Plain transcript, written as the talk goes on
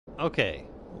Okay,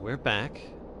 we're back,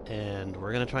 and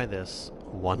we're gonna try this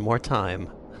one more time.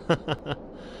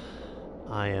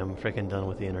 I am freaking done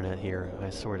with the internet here, I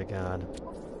swear to God.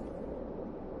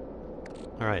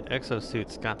 Alright,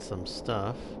 Exosuit's got some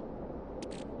stuff.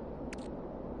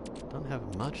 Don't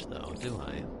have much though, do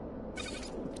I?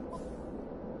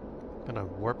 Got a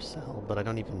warp cell, but I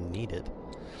don't even need it.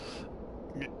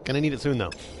 Gonna need it soon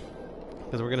though,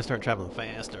 because we're gonna start traveling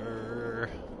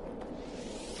faster.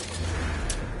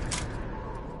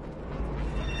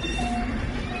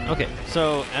 Okay,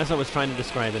 so as I was trying to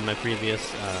describe in my previous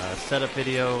setup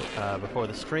video before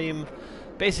the stream,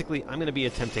 basically I'm going to be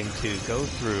attempting to go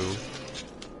through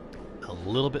a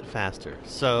little bit faster.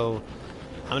 So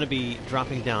I'm going to be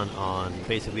dropping down on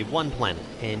basically one planet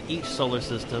in each solar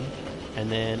system, and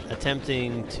then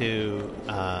attempting to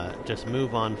just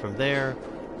move on from there,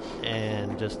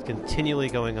 and just continually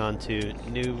going on to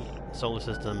new solar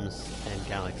systems and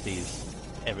galaxies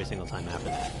every single time after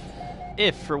that.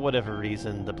 If, for whatever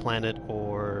reason, the planet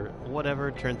or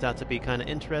whatever turns out to be kind of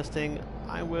interesting,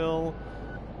 I will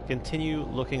continue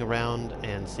looking around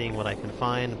and seeing what I can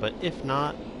find, but if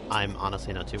not, I'm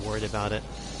honestly not too worried about it.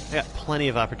 I got plenty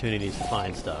of opportunities to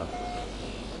find stuff.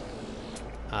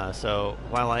 So,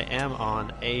 while I am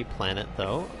on a planet,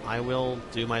 though, I will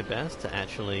do my best to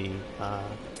actually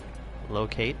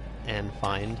locate and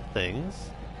find things.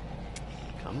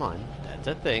 Come on, that's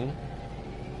a thing.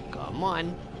 Come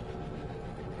on.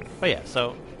 But yeah,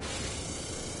 so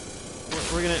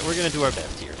we're gonna do our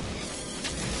best here.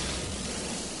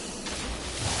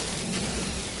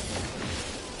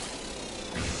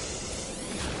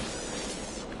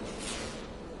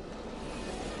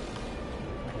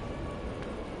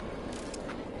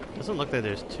 Doesn't look like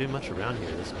there's too much around here.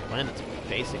 This planet's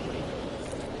basically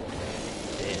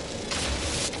dead.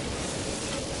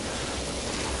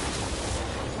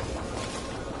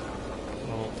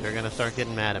 Well, they're gonna start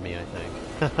getting mad at me, I think.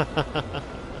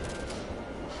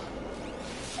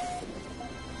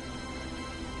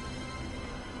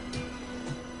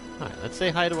 Alright, let's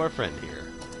say hi to our friend here.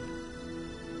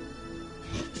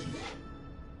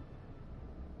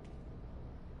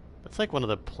 That's like one of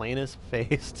the plainest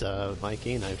faced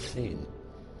Viking I've seen.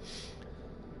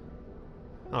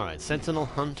 Alright, Sentinel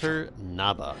Hunter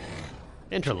Naba.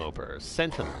 Interloper,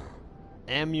 Sentinel.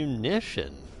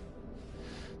 Ammunition.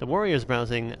 The warrior is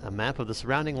browsing a map of the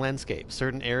surrounding landscape.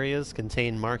 Certain areas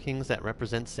contain markings that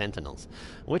represent sentinels,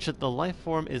 which the life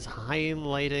form is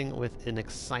highlighting with an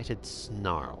excited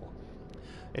snarl.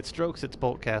 It strokes its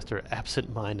boltcaster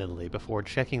absent-mindedly before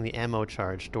checking the ammo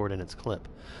charge stored in its clip.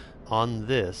 On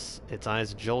this, its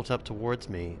eyes jolt up towards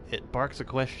me. It barks a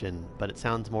question, but it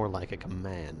sounds more like a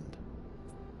command.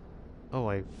 Oh,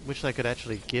 I wish I could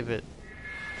actually give it...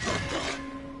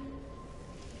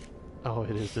 Oh,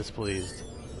 it is displeased.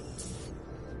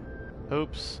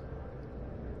 Oops.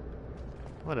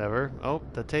 Whatever. Oh,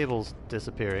 the table's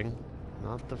disappearing.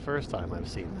 Not the first time I've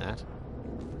seen that.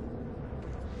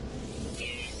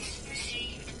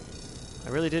 I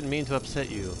really didn't mean to upset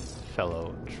you,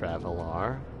 fellow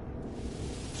traveler.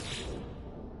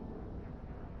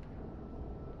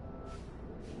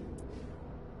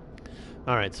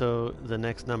 Alright, so the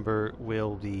next number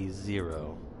will be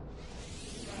 0.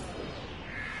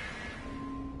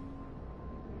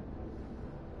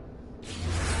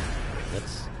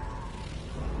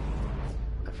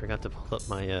 I forgot to pull up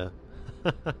my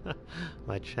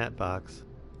my chat box.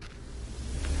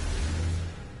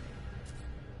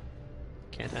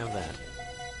 Can't have that.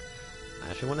 I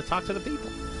actually want to talk to the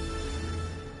people.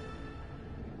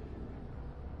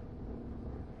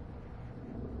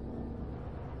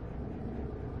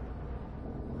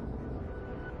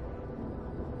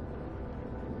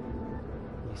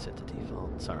 Reset to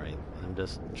default. Sorry, I'm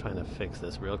just trying to fix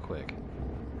this real quick.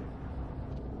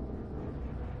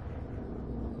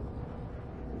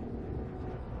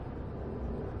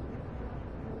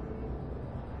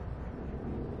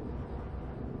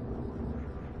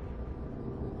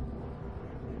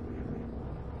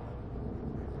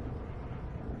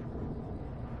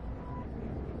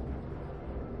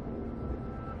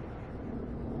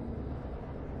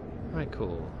 Alright,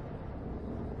 cool.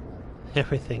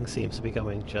 Everything seems to be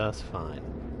going just fine.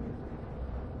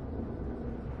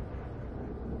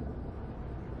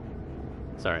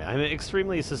 Sorry, I'm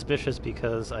extremely suspicious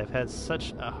because I've had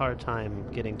such a hard time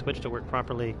getting Twitch to work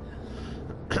properly.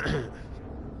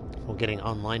 Well, getting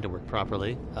online to work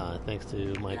properly, thanks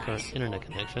to my current internet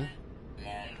connection.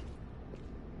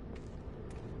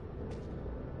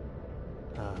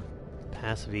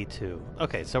 Pass V2.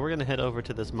 Okay, so we're gonna head over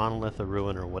to this monolith or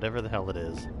ruin or whatever the hell it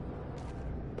is.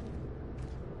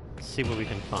 See what we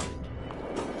can find.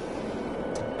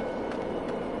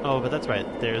 Oh, but that's right.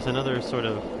 There's another sort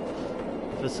of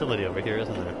facility over here,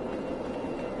 isn't there?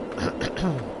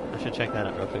 I should check that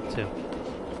out real quick, too.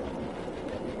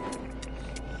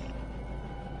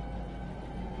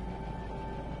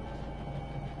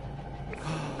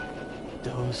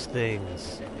 Those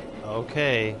things.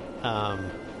 Okay.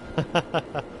 Am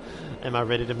I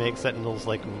ready to make Sentinels,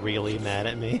 like, really mad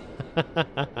at me?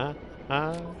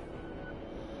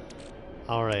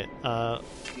 Alright,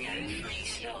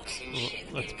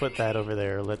 let's put that over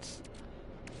there. Let's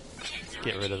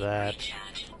get rid of that.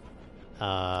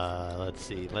 Let's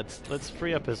see. Let's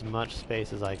free up as much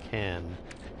space as I can.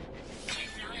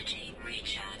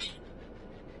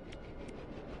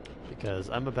 Because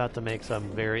I'm about to make some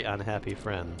very unhappy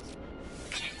friends.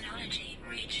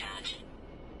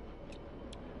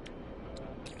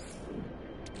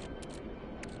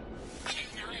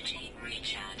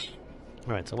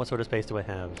 Alright, so what sort of space do I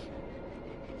have?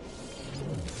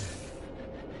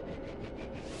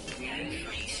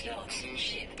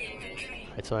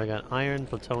 Alright, so I got iron,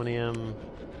 plutonium.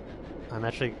 I'm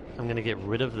gonna get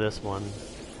rid of this one.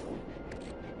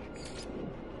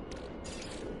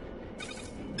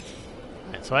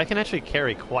 Alright, so I can actually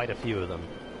carry quite a few of them.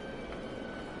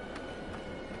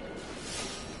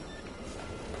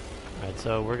 Alright,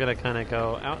 so we're gonna kinda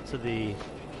go out to the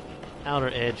outer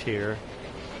edge here.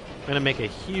 I'm gonna make a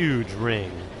huge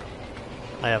ring.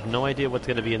 I have no idea what's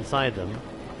gonna be inside them,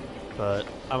 but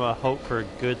I'm gonna hope for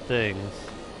good things.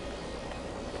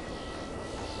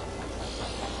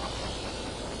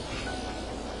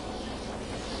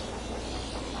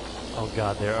 Oh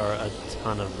god, there are a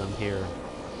ton of them here.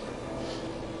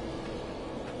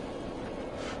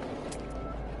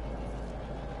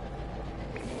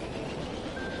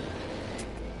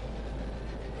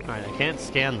 Alright, I can't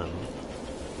scan them.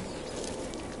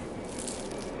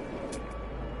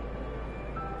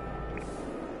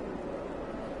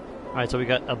 Alright, so we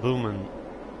got albumin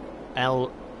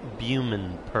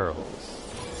pearls.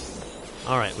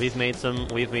 Alright, we've made some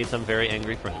very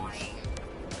angry friends.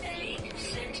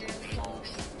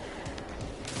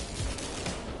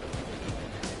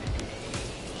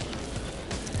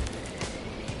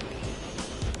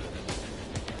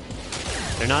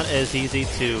 They're not as easy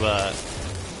to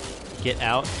get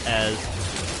out as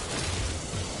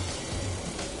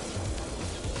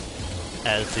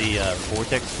the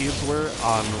vortex cubes were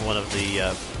on one of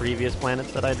the previous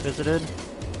planets that I'd visited.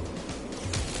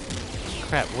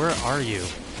 Crap, where are you?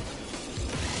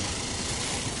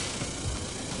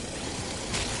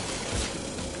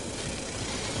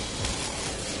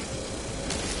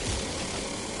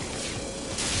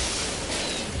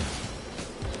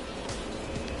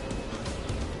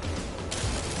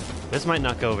 This might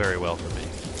not go very well for me.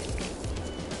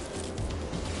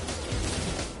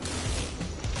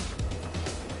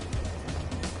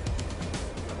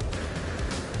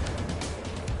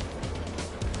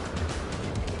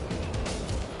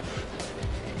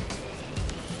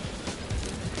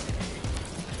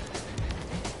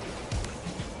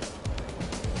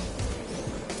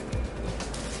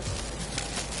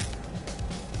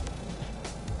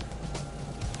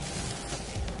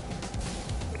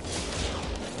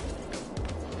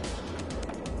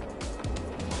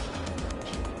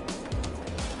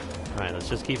 Alright, let's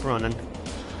just keep running.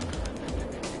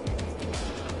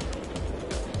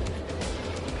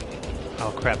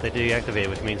 Oh crap, they deactivated,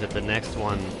 which means that the next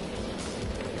one...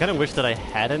 I kind of wish that I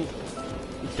hadn't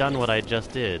done what I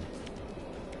just did.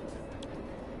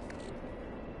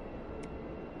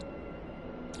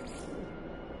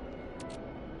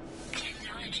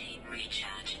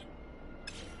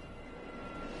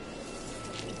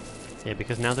 Yeah,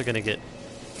 because now they're gonna get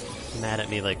mad at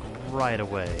me, like, right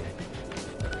away.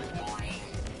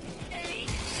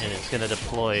 And it's gonna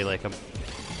deploy, like, a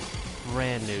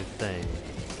brand new thing.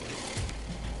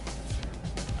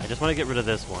 I just want to get rid of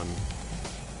this one.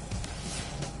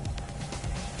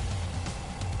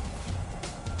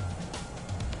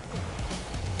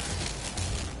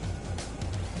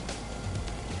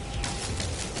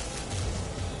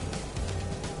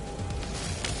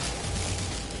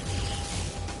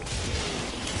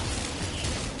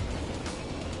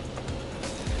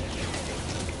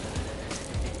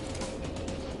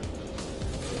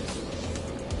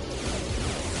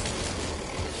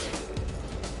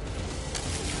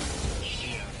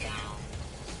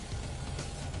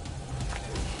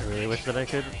 I really wish that I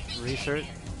could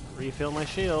refill my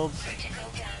shields.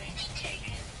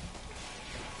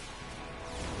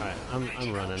 Alright,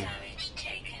 I'm running.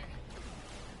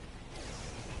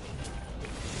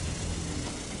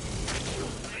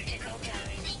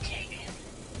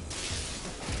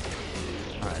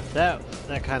 Alright,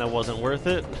 that kind of wasn't worth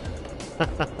it.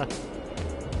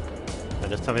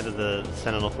 just tell me that the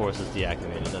Sentinel Force is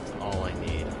deactivated. That's all I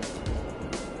need.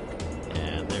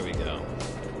 And there we go.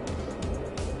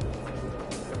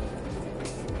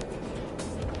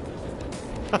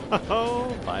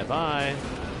 Oh, bye-bye.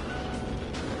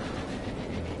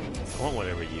 I want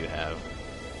whatever you have.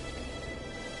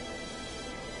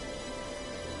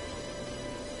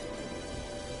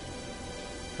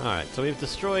 Alright, so we've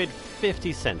destroyed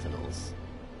 50 Sentinels.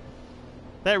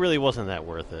 That really wasn't that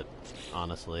worth it,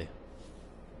 honestly.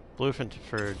 Blueprint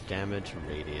for damage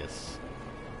radius.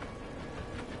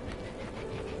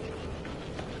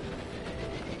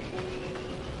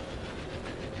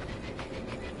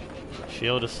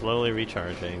 Shield is slowly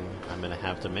recharging. I'm gonna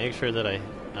have to make sure that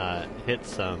I hit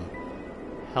some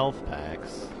health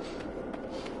packs.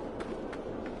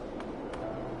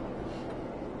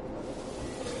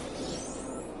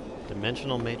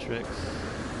 Dimensional Matrix.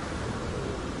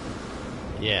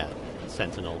 Yeah,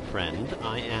 Sentinel friend.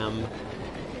 I am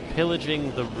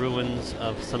pillaging the ruins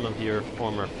of some of your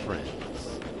former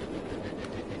friends.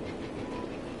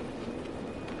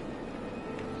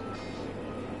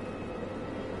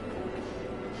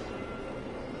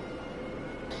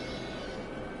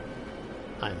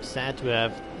 I'm sad to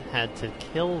have had to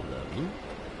kill them.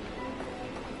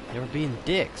 They were being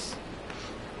dicks.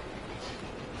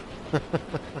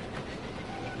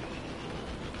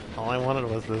 All I wanted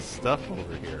was this stuff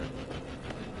over here.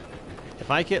 If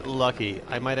I get lucky,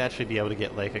 I might actually be able to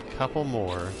get like a couple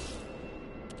more.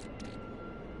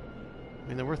 I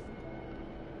mean, they're worth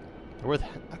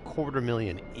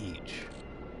 $250,000 each.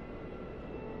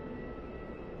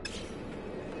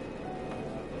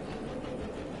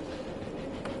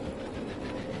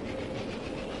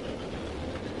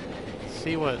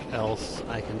 See what else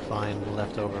I can find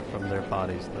left over from their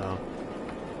bodies, though.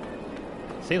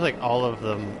 Seems like all of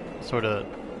them sort of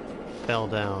fell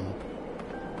down.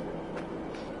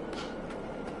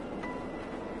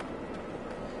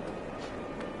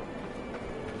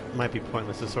 Might be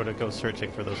pointless to sort of go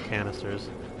searching for those canisters,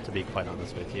 to be quite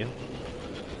honest with you.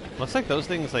 Looks like those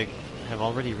things like have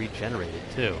already regenerated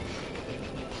too.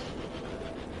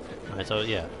 Alright, so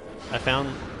yeah.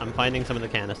 I'm finding some of the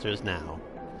canisters now.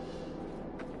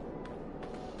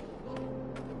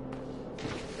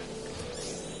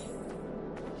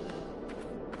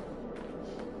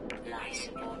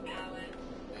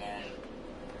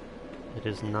 It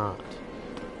is not.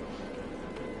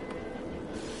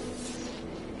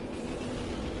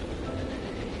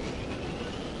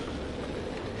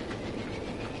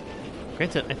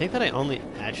 Granted, I think that I only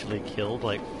actually killed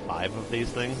like 5 of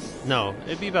these things. No,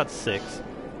 it'd be about 6.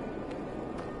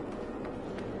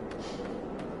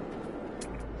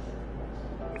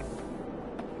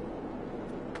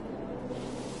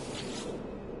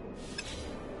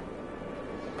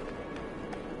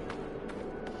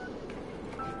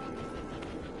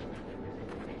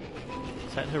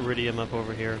 Is that Iridium up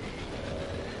over here?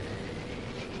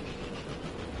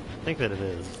 I think that it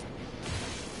is.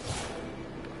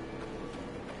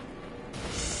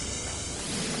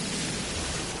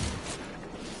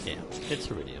 Yeah, it's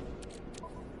Iridium.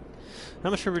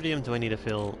 How much Iridium do I need to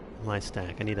fill my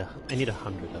stack? I need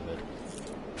 100 of it.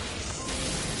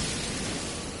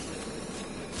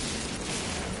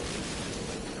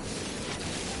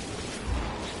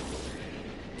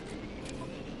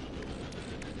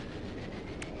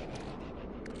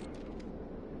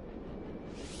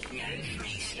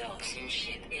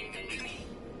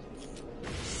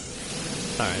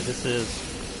 Alright, this is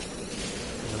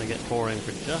gonna get boring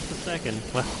for just a second.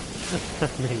 Well,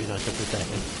 maybe not just a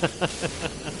second.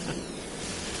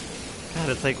 God,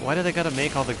 it's like, why do they gotta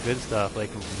make all the good stuff, like,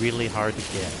 really hard to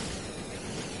get?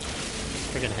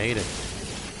 Freaking hate it.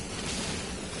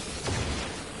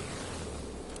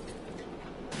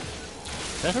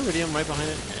 Is that Iridium right behind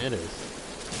it? Yeah, it is.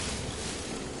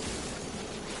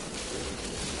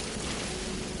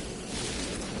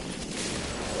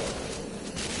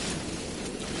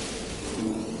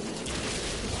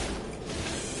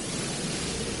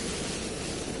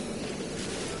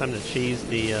 Time to cheese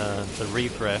the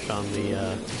refresh on the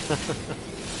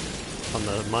on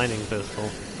the mining pistol.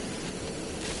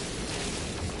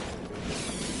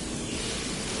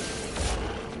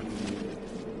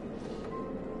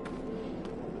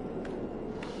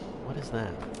 What is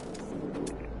that?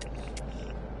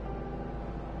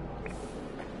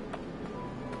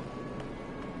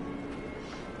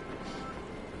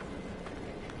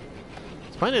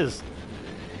 This planet is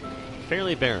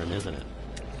fairly barren, isn't it?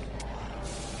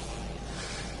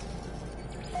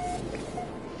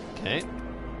 Okay.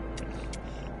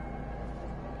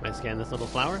 Might scan this little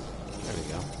flower. There we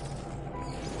go.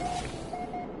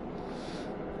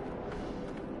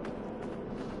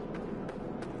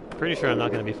 pretty sure I'm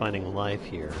not going to be finding life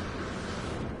here.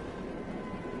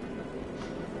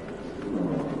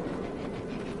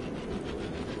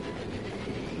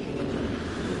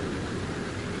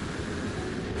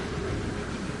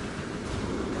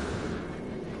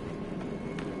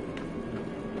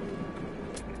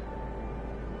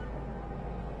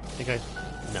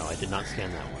 No, I did not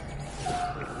scan that one.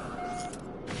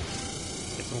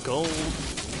 Get some gold.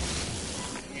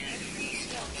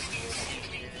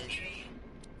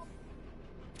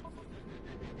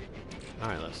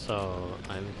 Alright, so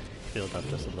I've filled up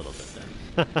just a little bit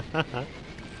there.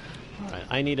 Alright,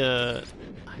 I need to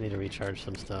recharge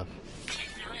some stuff.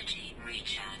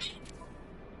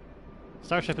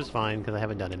 Starship is fine because I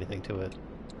haven't done anything to it,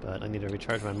 but I need to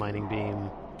recharge my mining beam.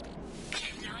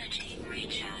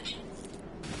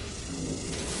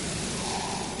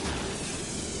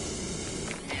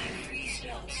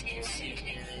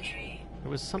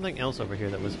 There was something else over here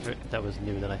that was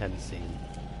new that I hadn't seen.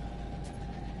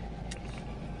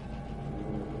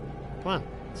 Come on,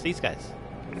 it's these guys.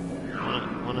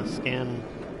 Wanna scan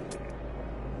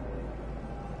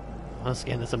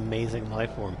this amazing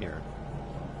life form here.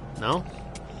 No?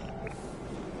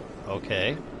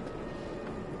 Okay.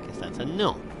 Guess that's a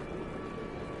no.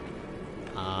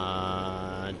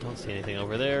 Don't see anything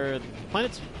over there. The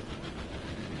planet's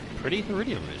pretty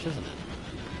iridium-rich, isn't it?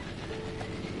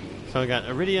 So I got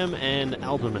iridium and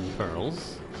albumin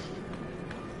pearls.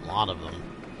 A lot of them.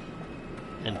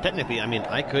 And technically, I mean,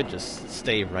 I could just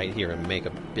stay right here and make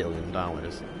 $1 billion.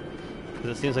 Because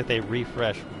it seems like they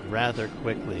refresh rather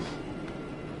quickly.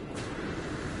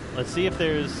 Let's see if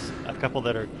there's a couple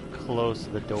that are close to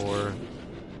the door.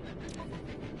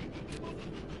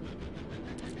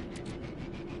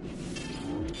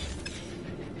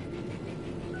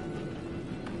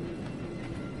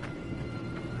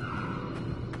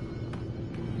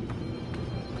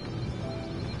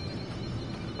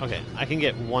 Okay, I can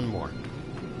get one more.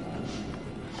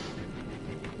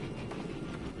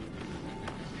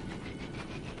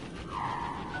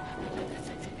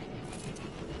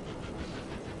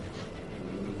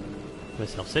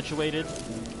 Myself situated.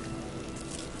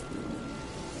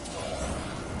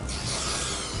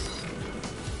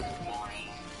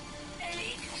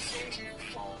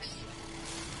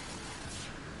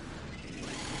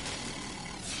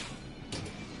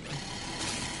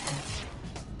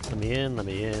 Let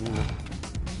me in.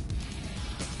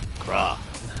 Krah.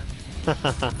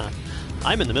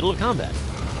 I'm in the middle of combat.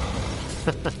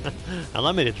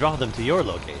 Allow me to draw them to your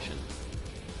location.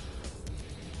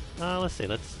 Let's see,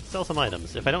 let's sell some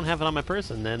items. If I don't have it on my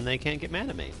person, then they can't get mad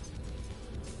at me.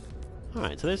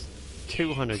 Alright, so there's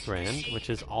 200 grand, which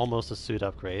is almost a suit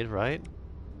upgrade, right?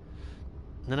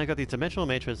 And then I got these dimensional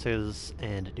matrices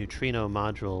and neutrino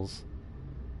modules,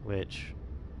 which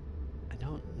I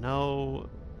don't know.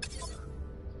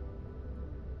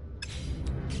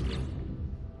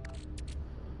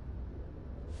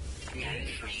 No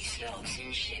free slots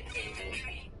in ship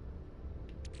inventory.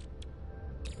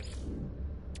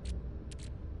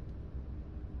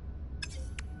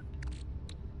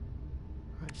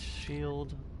 Alright,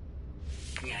 shield.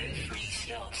 No free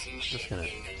slots in ship Just gonna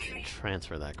inventory.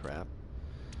 transfer that crap.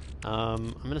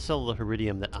 I'm gonna sell the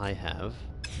iridium that I have.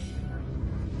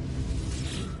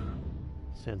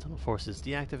 Sentinel Force is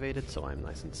deactivated, so I'm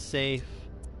nice and safe.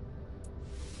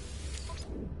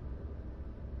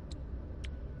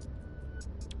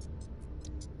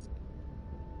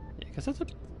 Yeah, because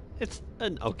it's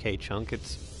an okay chunk.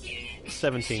 It's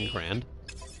 17 grand.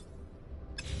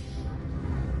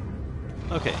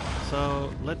 Okay,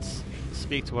 so let's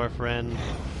speak to our friend.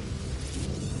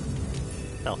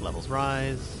 Health levels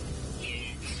rise.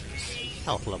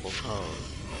 Health levels. Oh,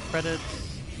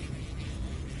 credits.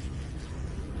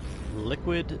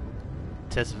 Liquid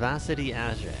Tesvacity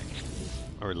Ajak.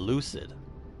 Or Lucid.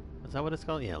 Is that what it's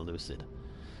called? Yeah, Lucid.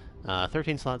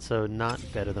 13 slots, so not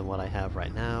better than what I have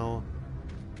right now.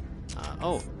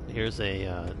 Oh, here's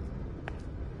a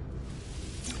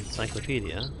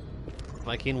encyclopedia.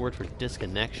 Viking word for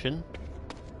disconnection.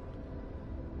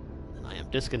 And I am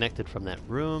disconnected from that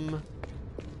room.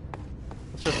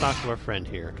 Let's just talk to our friend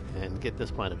here and get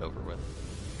this planet over with.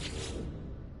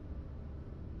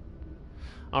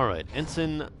 Alright,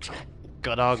 Ensign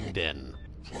Godogden.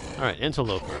 Alright,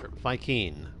 Interloper,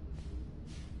 Viking.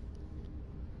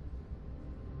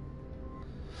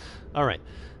 Alright,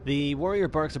 the warrior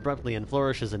barks abruptly and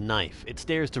flourishes a knife. It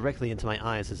stares directly into my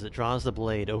eyes as it draws the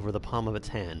blade over the palm of its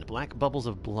hand. Black bubbles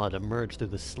of blood emerge through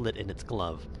the slit in its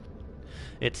glove.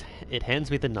 It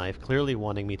hands me the knife, clearly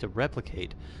wanting me to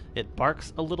replicate. It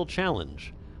barks a little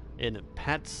challenge. It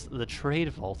pats the trade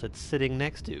vault it's sitting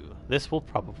next to. This will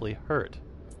probably hurt.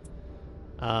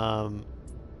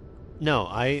 No,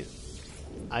 I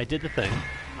did the thing.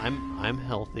 I'm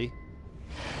healthy.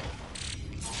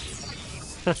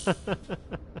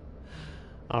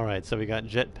 Alright, so we got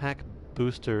Jetpack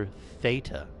Booster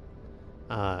Theta.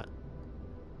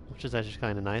 Which is actually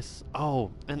kind of nice.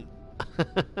 Oh, and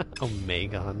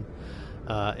Omegon.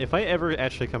 If I ever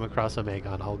actually come across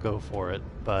Omegon, I'll go for it,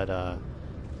 but I'm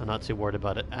not too worried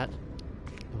about it at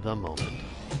the moment.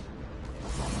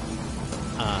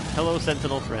 Hello,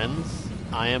 Sentinel friends.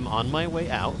 I am on my way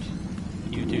out.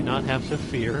 You do not have to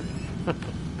fear. I'm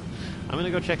gonna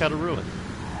go check out a ruin.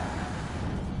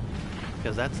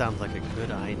 Because that sounds like a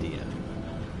good idea.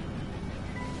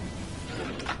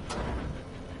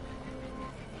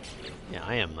 Yeah,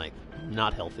 I am, like,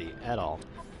 not healthy at all.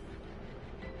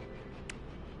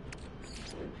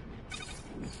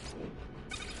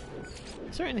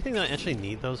 Is there anything that I actually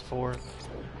need those for?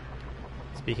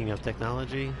 Speaking of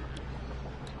technology.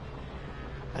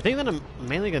 I think that I'm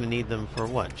mainly going to need them for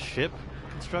what? Ship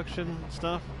construction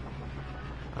stuff?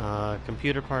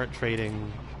 Computer part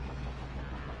trading.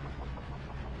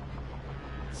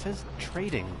 It says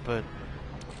trading, but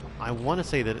I want to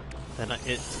say that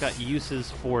it's got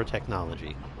uses for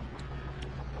technology.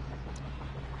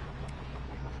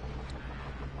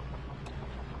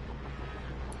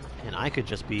 And I could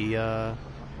just be a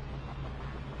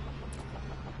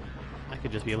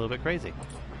little bit crazy.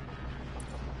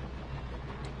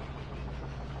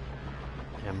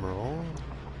 Emerald.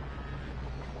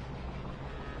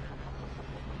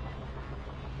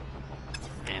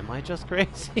 Am I just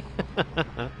crazy?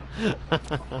 I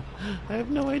have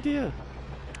no idea.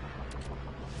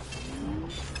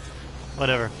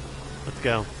 Whatever. Let's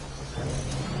go.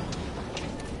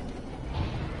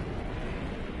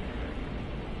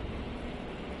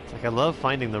 It's like I love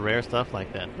finding the rare stuff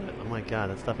like that, but oh my god,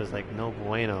 that stuff is like no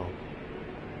bueno.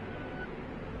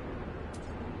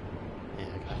 Yeah,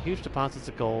 I got huge deposits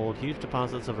of gold, huge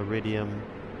deposits of iridium.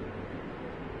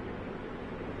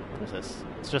 What is this?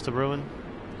 It's just a ruin?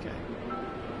 Okay.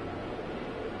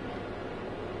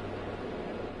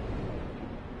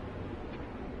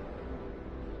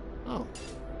 Oh.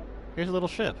 Here's a little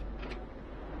ship.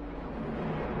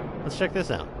 Let's check this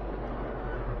out.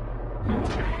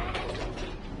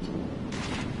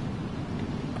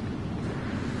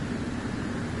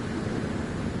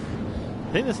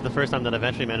 I think this is the first time that I've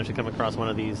actually managed to come across one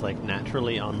of these, like,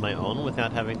 naturally on my own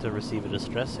without having to receive a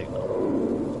distress signal.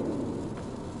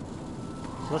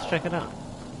 So let's check it out.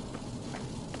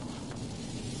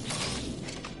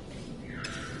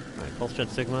 Alright, Pulse Jet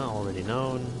Sigma, already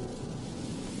known.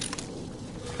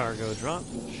 Cargo drop,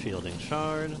 shielding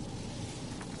shard.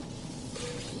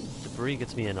 Debris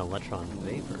gets me an electron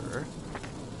vapor.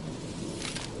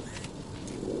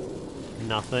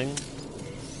 Nothing.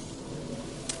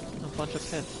 A bunch of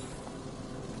pits.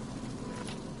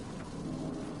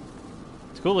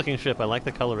 It's a cool looking ship, I like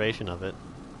the coloration of it.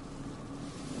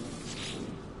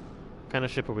 What kind of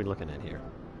ship are we looking at here?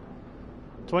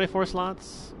 24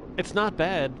 slots? It's not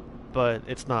bad, but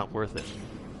it's not worth it.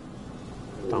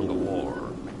 Tonga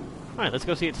War. Alright, let's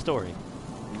go see its story.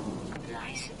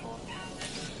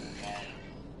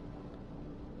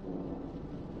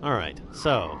 Alright,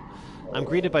 so I'm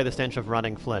greeted by the stench of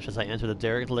rotting flesh as I enter the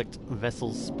derelict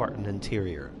vessel's Spartan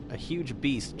interior. A huge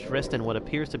beast, dressed in what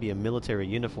appears to be a military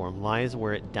uniform, lies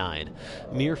where it died,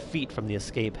 mere feet from the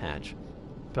escape hatch.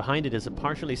 Behind it is a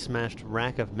partially smashed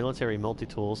rack of military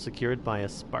multi-tools secured by a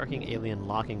sparking alien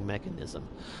locking mechanism.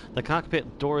 The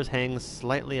cockpit doors hang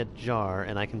slightly ajar,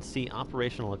 and I can see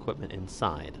operational equipment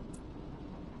inside.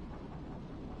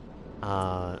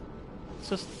 Let's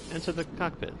just enter the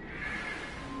cockpit.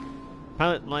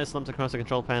 Pilot lies slumped across the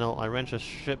control panel. I wrench a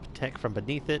ship tech from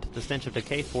beneath it. The stench of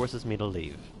decay forces me to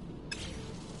leave.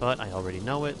 But I already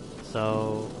know it,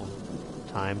 so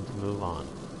time to move on.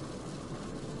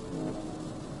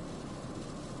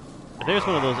 If there's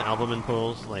one of those albumin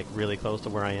pools, like, really close to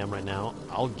where I am right now,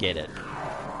 I'll get it.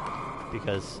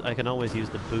 Because I can always use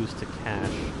the boost to cash.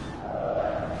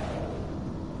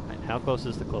 Right, how close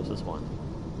is the closest one?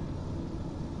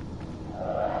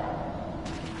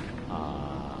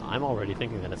 I'm already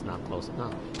thinking that it's not close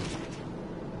enough.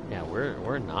 Yeah,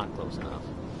 we're not close enough.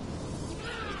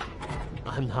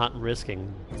 I'm not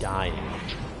risking dying.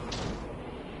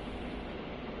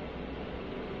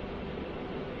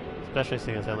 Especially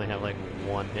seeing as I only have like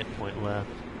one hit point left.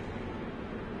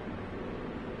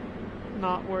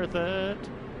 Not worth it.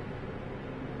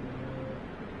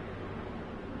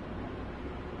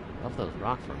 Love those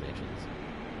rock formations.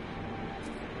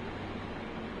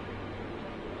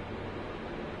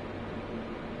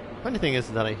 Funny thing is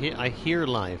that I hear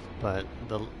life, but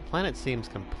the planet seems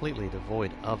completely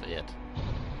devoid of it.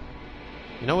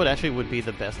 You know what actually would be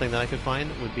the best thing that I could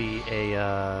find? Would be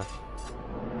a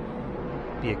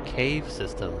cave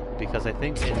system, because I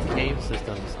think in cave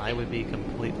systems I would be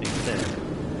completely sick.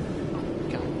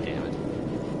 God damn it.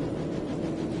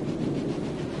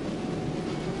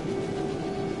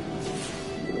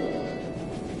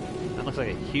 That looks like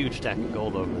a huge stack of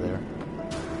gold over there.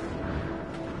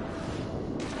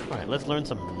 Alright, let's learn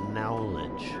some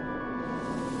knowledge.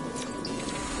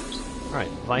 Alright,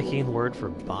 Viking word for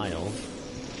bile.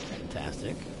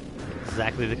 Fantastic.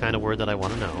 Exactly the kind of word that I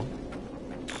want to know.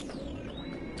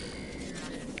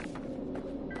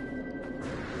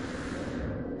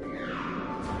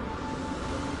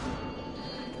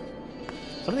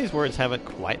 Some of these words haven't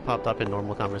quite popped up in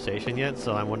normal conversation yet,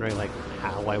 so I'm wondering like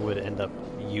how I would end up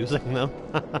using them.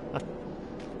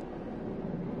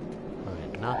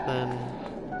 Alright, nothing.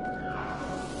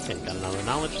 Okay, got another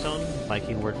knowledge stone.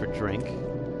 Viking word for drink.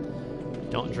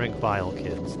 Don't drink bile,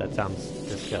 kids. That sounds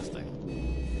disgusting.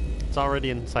 It's already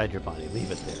inside your body.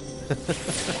 Leave it there.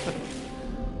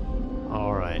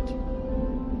 Alright.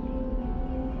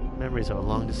 Memories of a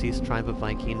long-deceased tribe of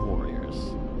Viking warriors.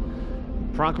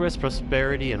 Progress,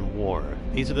 prosperity, and war.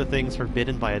 These are the things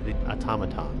forbidden by the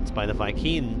automatons. But the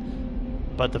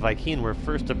Viking were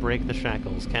first to break the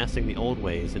shackles, casting the old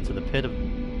ways into the pit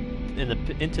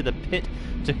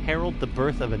to herald the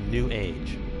birth of a new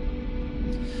age.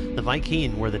 The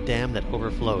Viking were the dam that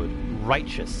overflowed.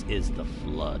 Righteous is the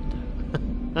flood.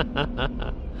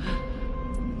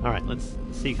 Alright, let's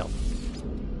seek help.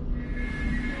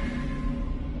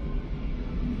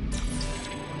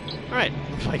 Alright,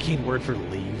 Viking word for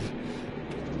leave.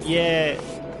 Yeah,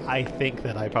 I think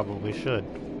that I probably should.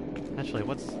 Actually,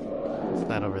 what's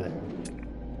that over there?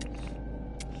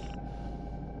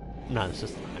 No, it's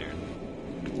just an iron.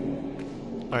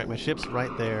 Alright, my ship's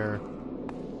right there.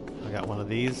 I got one of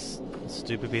these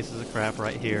stupid pieces of crap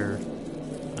right here.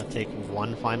 I'll take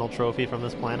one final trophy from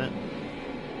this planet.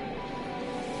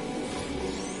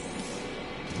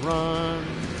 Run!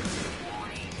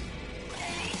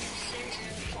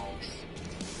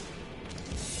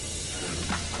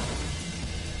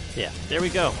 Yeah, there we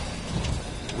go.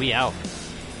 We out.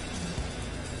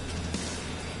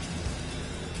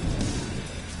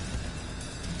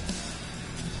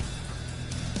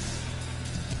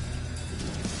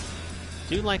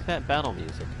 Do like that battle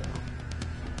music,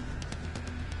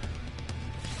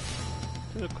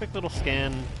 though. Do a quick little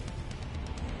scan.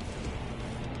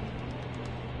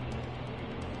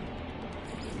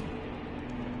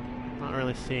 Not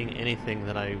really seeing anything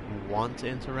that I want to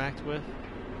interact with.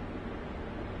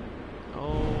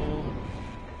 Oh,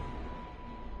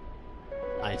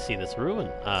 I see this ruin,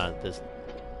 this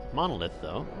monolith,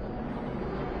 though.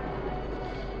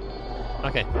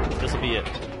 Okay, this will be it.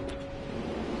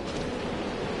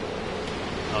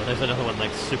 Oh, there's another one,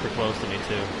 like, super close to me,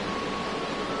 too.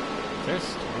 Is there a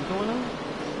storm going on?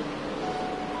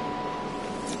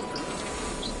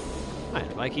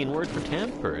 Alright, Viking word for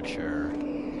temperature.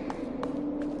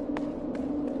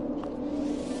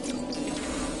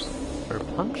 For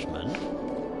punishment.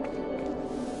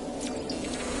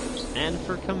 And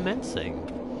for commencing.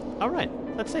 Alright,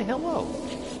 let's say hello.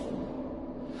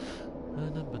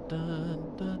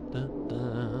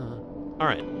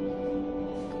 Alright.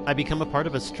 I become a part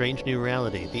of a strange new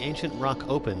reality. The ancient rock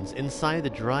opens. Inside, the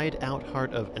dried-out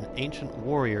heart of an ancient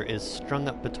warrior is strung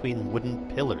up between wooden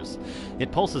pillars.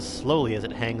 It pulses slowly as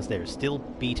it hangs there, still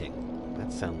beating.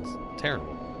 That sounds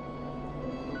terrible.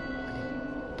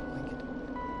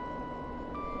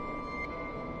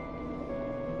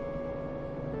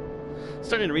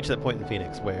 Starting to reach that point in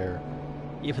Phoenix where,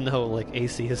 even though like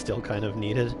AC is still kind of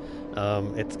needed,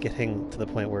 it's getting to the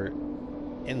point where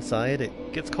inside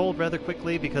it gets cold rather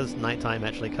quickly because nighttime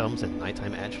actually comes, and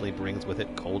nighttime actually brings with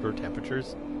it colder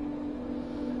temperatures.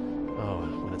 Oh,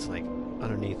 when it's like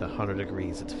underneath 100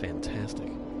 degrees, it's fantastic.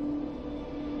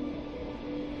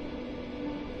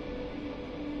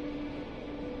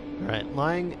 Alright,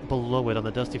 lying below it on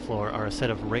the dusty floor are a set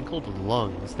of wrinkled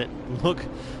lungs that look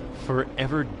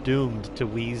forever doomed to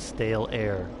wheeze stale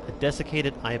air. A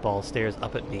desiccated eyeball stares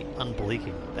up at me,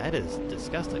 unblinking. That is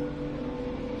disgusting.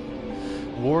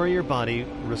 Warrior body,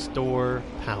 restore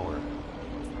power.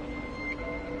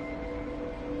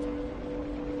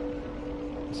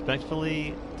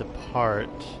 Respectfully depart.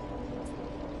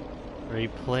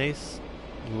 Replace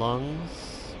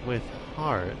lungs with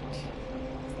heart.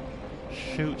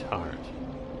 Shoot heart.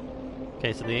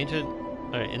 Okay, so the ancient...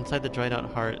 Alright, inside the dried out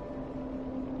heart,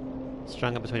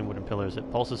 strung up between wooden pillars,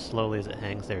 it pulses slowly as it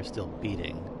hangs there, still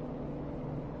beating.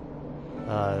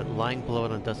 Lying below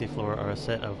it on a dusty floor are a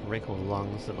set of wrinkled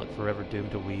lungs that look forever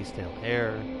doomed to wheeze stale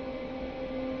air.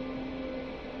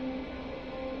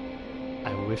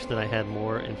 I wish that I had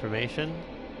more information.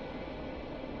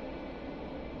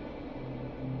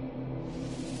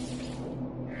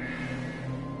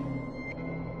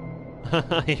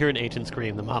 I hear an ancient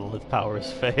scream. The monolith's power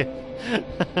is faith.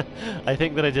 I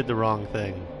think that I did the wrong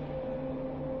thing.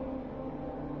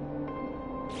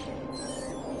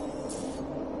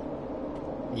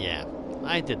 Yeah,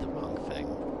 I did the wrong thing.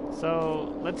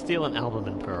 So, let's steal an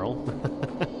albumin pearl.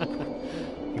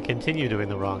 And continue doing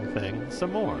the wrong thing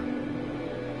some more.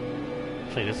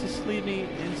 Actually, does this lead me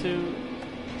into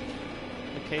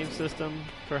a cave system,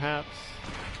 perhaps?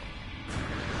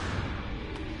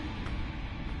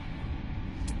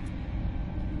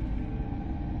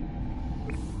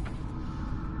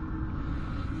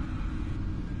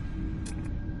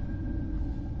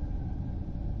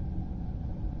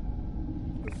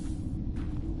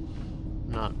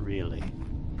 Not really.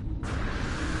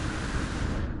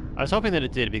 I was hoping that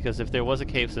it did, because if there was a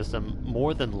cave system,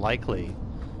 more than likely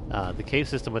the cave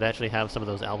system would actually have some of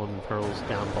those albumin pearls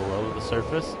down below the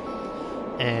surface.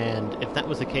 And if that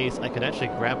was the case, I could actually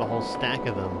grab a whole stack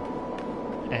of them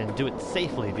and do it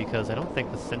safely, because I don't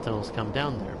think the sentinels come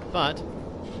down there. But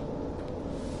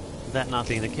that not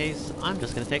being the case, I'm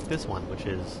just going to take this one, which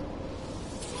is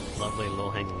lovely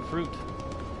low-hanging fruit.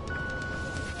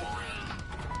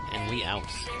 And we out.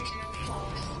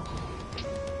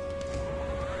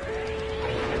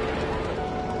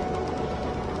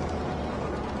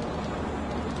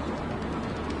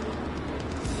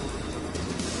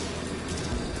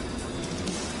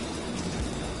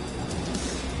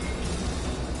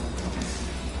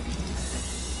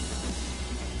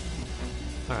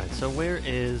 Alright, so where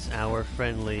is our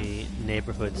friendly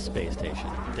neighborhood space station?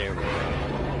 There we go.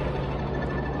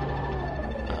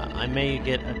 I may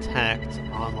get attacked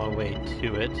on my way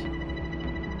to it,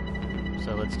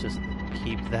 so let's just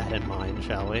keep that in mind,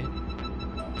 shall we?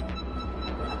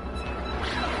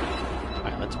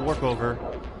 Alright, let's warp over.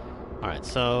 Alright,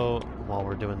 so while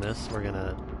we're doing this, we're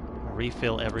gonna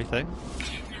refill everything.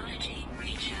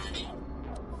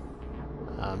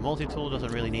 Multi-tool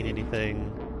doesn't really need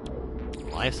anything.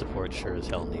 Life support sure as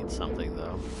hell needs something,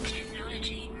 though.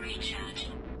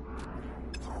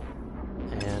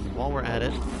 And while we're at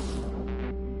it,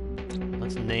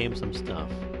 let's name some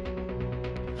stuff.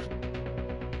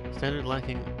 Standard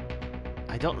lacking...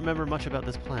 I don't remember much about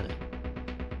this planet.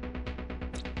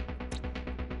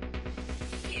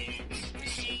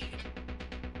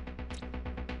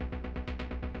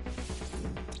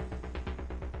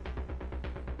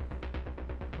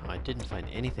 Oh, I didn't find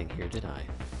anything here, did I?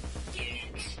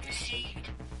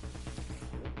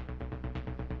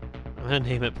 I'm gonna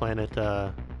name it planet,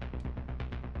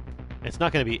 it's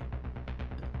not gonna be...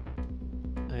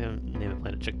 I'm gonna name it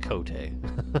planet Chakotay.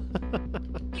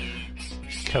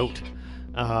 Coat.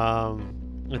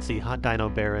 Let's see, Hot Dino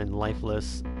Baron,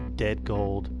 Lifeless, Dead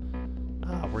Gold.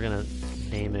 We're gonna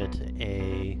name it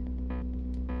a...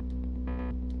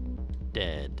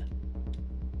 Dead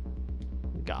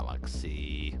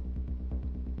Galaxy.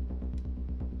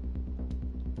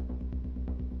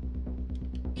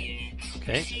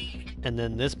 Okay. And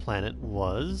then this planet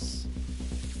was...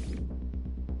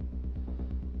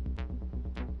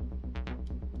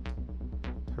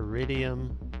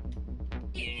 Peridium.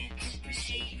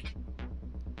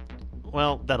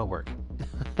 Well, that'll work.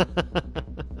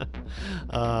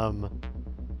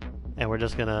 And we're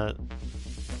just gonna...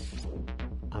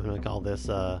 I'm gonna call this,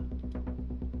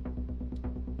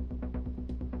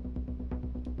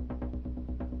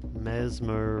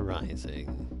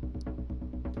 Mesmerizing.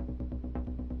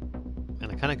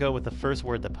 And I kind of go with the first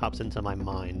word that pops into my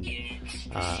mind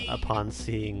upon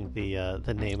seeing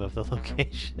the name of the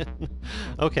location.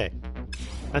 Okay,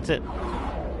 that's it.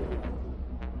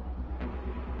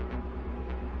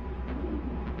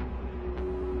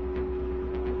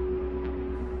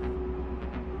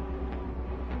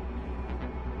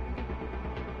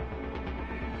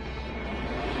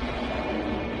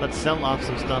 Let's sell off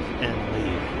some stuff and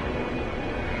leave.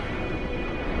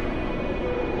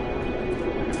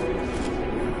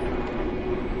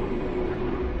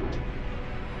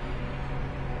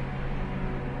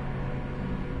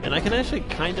 And I can actually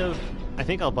kind of... I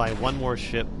think I'll buy one more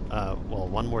ship, well,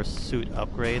 one more suit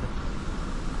upgrade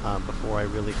before I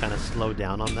really kind of slow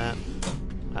down on that.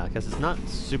 Because it's not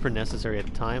super necessary at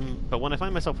the time, but when I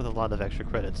find myself with a lot of extra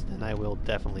credits, then I will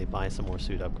definitely buy some more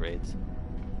suit upgrades.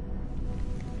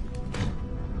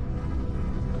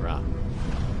 Hurrah.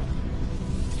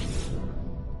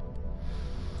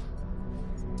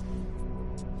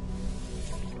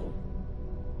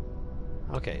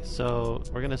 Okay, so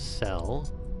we're gonna sell.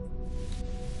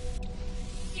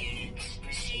 Units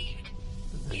received.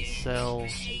 And Units sell.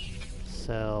 received.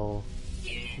 Sell.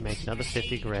 Make another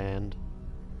 50 grand.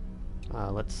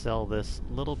 Let's sell this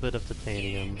little bit of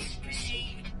titanium. Units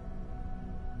received.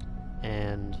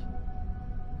 And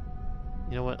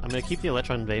you know what? I'm gonna keep the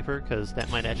electron vapor because that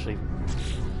might actually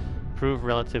prove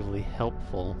relatively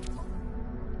helpful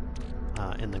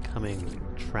in the coming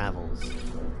travels.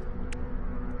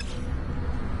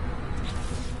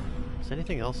 Is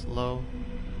anything else low?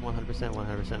 100%,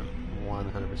 100%,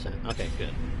 100%. Okay,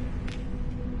 good.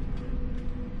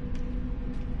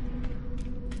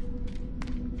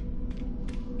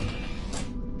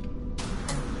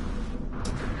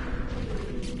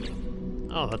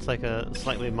 Oh, that's like a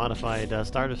slightly modified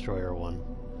Star Destroyer one.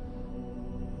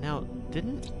 Now,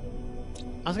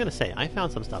 I was gonna say, I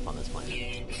found some stuff on this planet.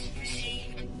 Units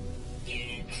received.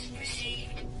 Units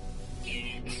received.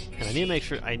 Units And I need to make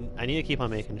sure, I need to keep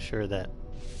on making sure that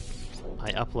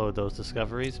I upload those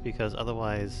discoveries, because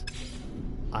otherwise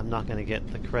I'm not gonna get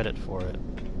the credit for it.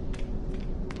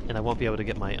 And I won't be able to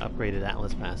get my upgraded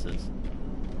Atlas passes.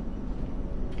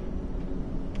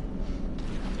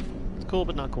 It's cool,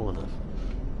 but not cool enough.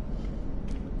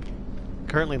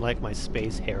 Currently like my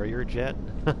Space Harrier jet.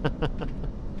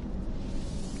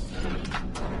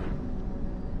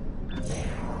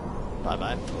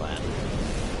 Bye-bye, plan.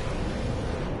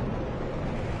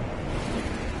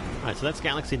 Alright, so that's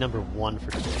galaxy number 1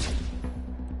 for today.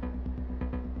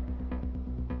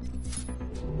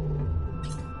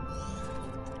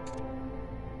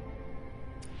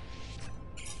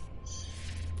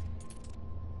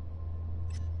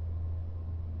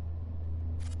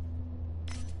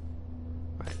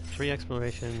 Alright, 3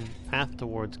 exploration, path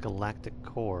towards galactic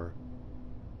core.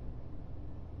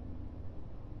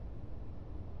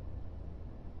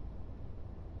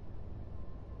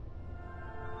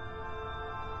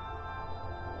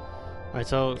 Alright,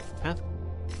 so path.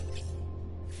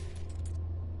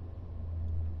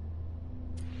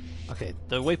 Okay,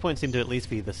 the waypoints seem to at least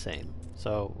be the same.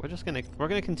 So we're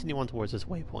gonna continue on towards this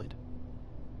waypoint.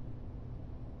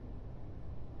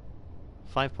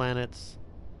 5 planets.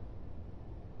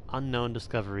 Unknown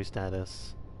discovery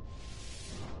status.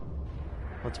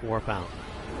 Let's warp out.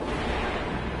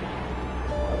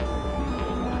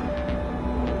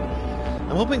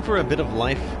 I'm hoping for a bit of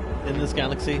life in this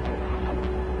galaxy.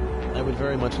 I would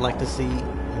very much like to see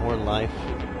more life.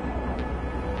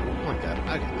 Oh my god,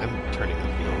 I'm turning on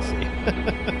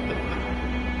VLC.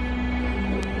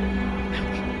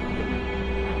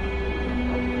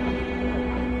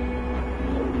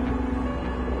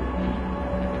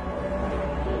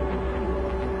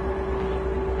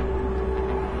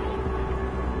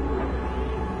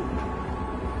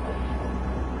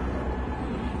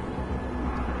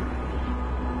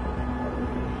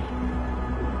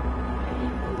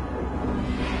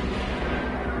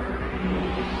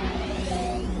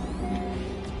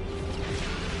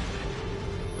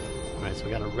 So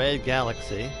we got a red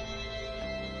galaxy.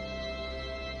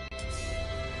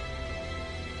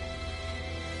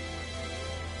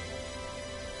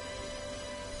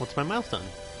 What's my milestone?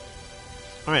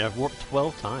 Alright, I've warped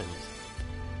 12 times.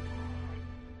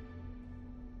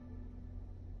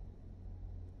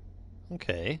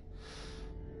 Okay.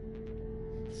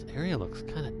 This area looks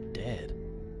kind of dead.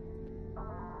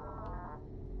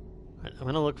 Alright, I'm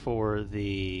gonna look for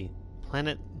the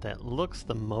planet that looks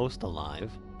the most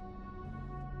alive.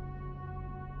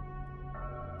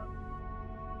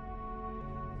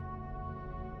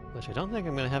 Which I don't think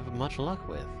I'm going to have much luck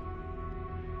with.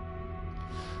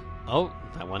 Oh,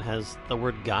 that one has the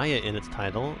word Gaia in its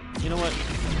title. You know what?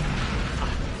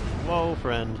 Whoa,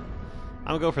 friend. I'm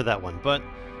going to go for that one, but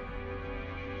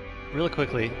really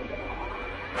quickly,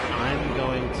 I'm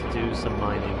going to do some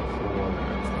mining for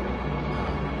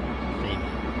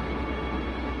Thamium.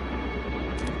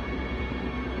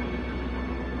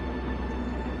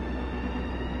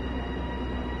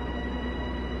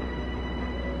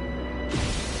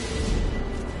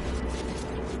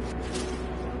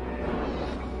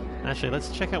 Actually, let's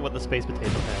check out what the space potato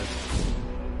has.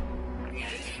 No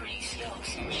free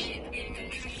slots in ship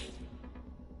inventory.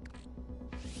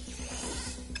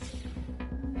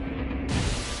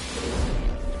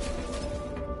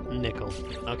 Nickel.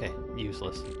 Okay,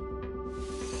 useless.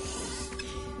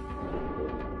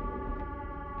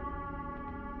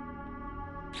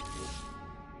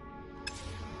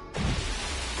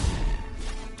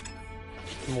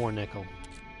 More nickel.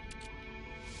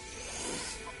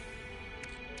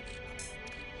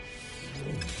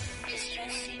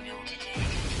 Distress signal detected.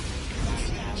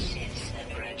 Hostile ships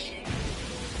approaching.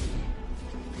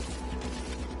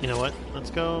 You know what? Let's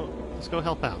go Let's go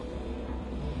help out.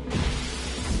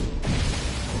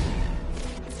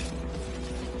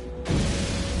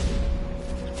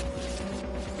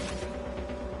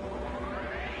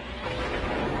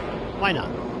 Why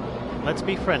not? Let's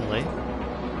be friendly.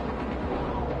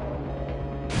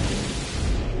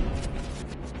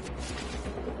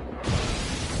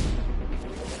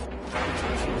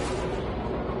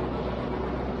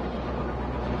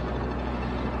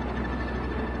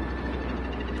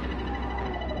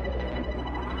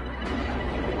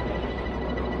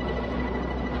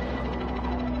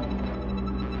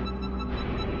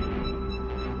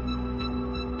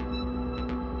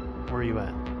 Where are you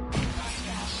at?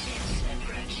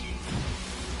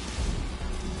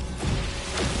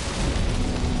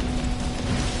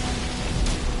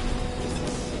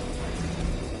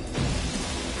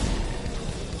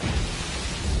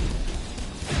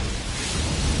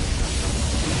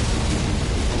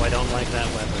 Oh, I don't like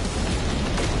that weapon.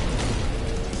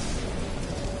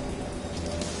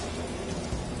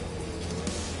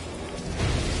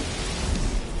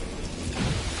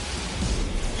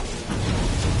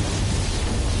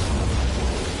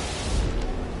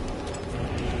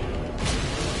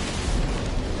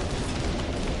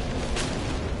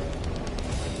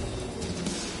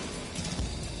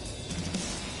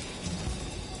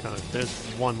 There's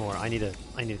one more. I need to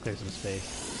clear some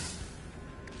space.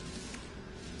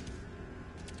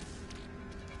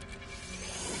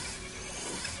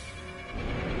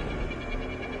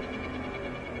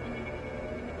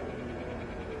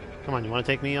 Come on, you want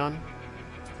to take me on?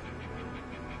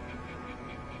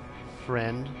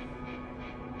 Friend.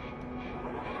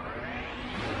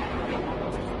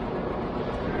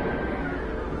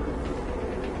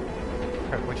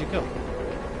 Kirk, where'd you go?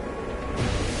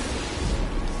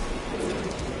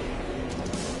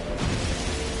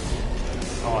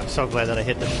 Oh, I'm so glad that I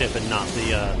hit the ship and not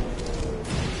the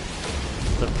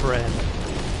friend.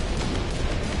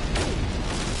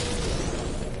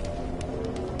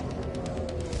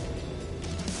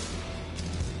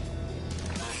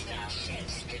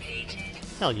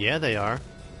 Hell yeah, they are.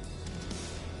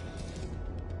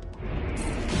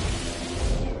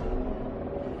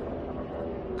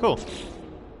 Cool.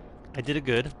 I did it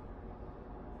good.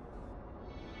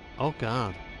 Oh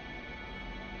god.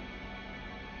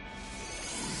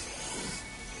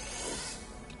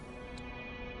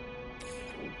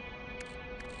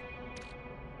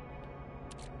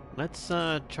 Let's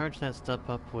charge that stuff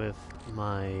up with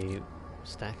my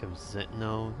stack of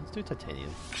no, let's do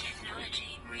titanium.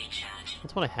 Technology recharge.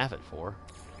 That's what I have it for.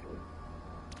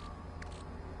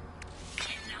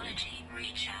 Technology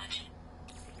recharge.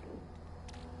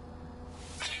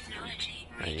 Technology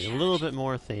I need recharge. a little bit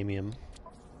more thamium.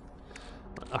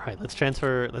 All right, let's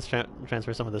transfer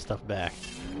some of this stuff back.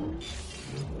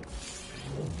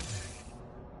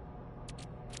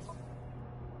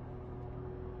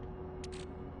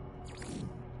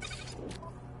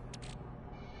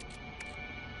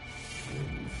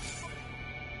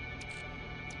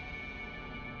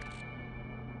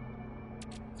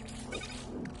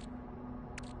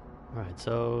 Alright,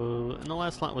 so and the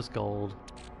last slot was gold.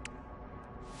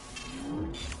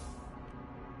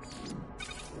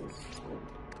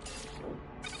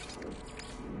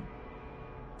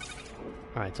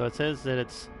 Alright, so it says that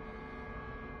it's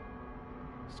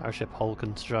Starship hull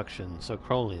construction, so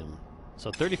chromium.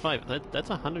 So 35, that's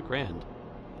 100 grand.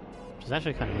 Which is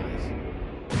actually kind of nice.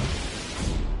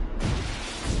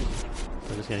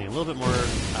 So just getting a little bit more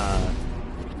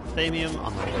thamium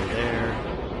on the way there.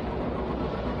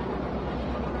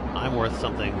 I'm worth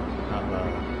something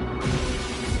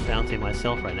of bounty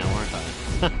myself right now, aren't I?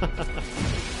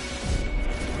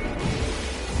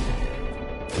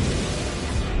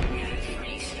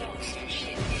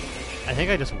 I think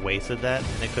I just wasted that,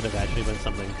 and it could have actually been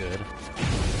something good.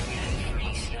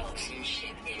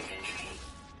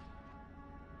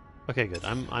 Okay, good.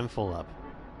 I'm full up.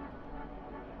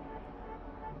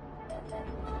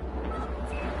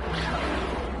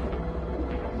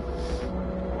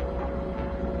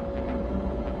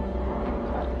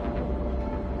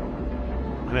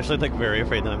 I'm actually like very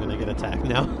afraid that I'm gonna get attacked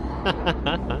now.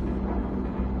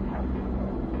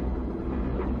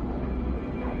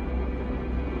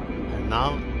 And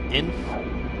now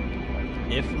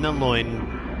if Naloin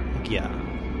Gya.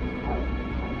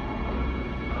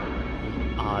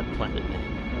 Odd planet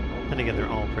name. And again, they're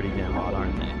all pretty damn odd,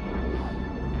 aren't they?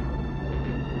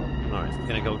 Alright, I'm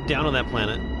gonna go down on that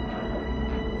planet.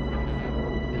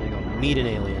 I'm gonna go meet an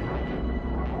alien.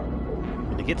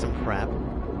 I'm gonna get some crap.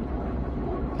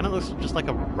 Kind of looks just like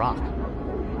a rock,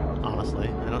 honestly.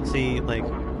 I don't see, like,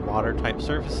 water-type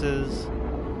surfaces.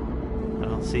 I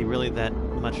don't see really that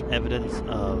much evidence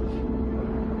of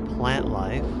plant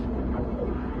life.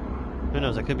 Who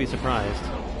knows, I could be surprised.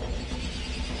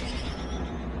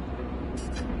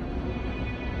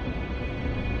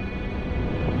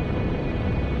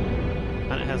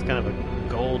 And it has kind of a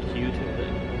gold hue to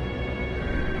it.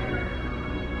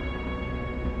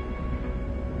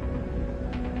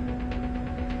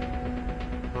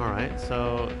 Alright,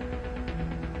 so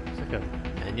it's like a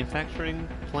manufacturing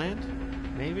plant,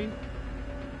 maybe?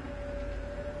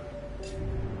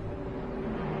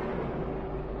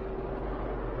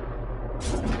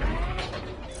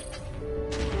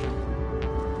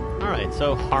 Alright,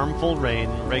 so harmful rain,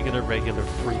 regular,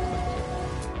 frequent.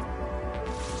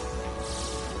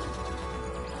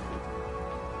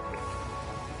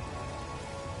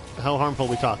 How harmful are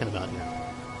we talking about now?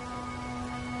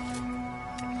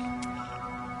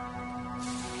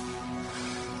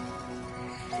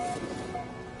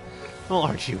 Well,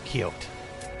 aren't you cute?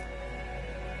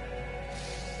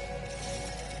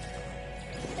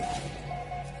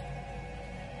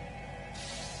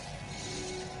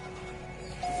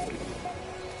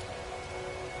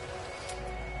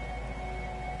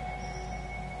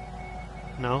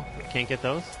 No? Can't get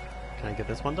those? Can I get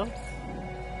this one, though?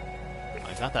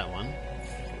 I got that one.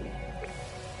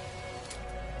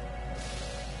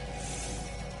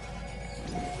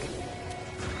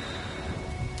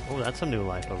 Oh, that's some new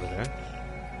life over there.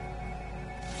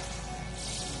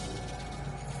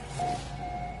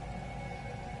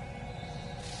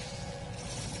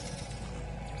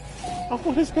 Oh,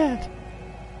 what is that?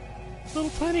 Little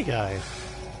tiny guy.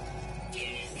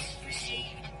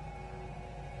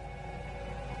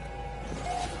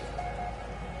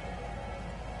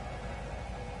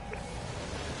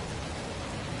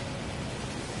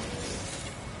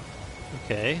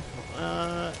 Okay.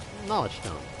 Knowledge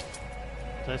stone.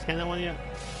 Did I scan that one yet?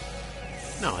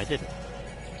 No, I didn't.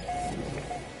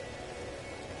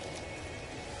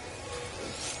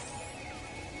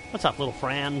 What's up, little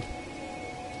friend?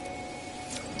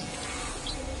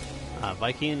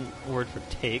 Viking word for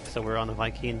take, so we're on a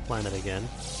Viking planet again.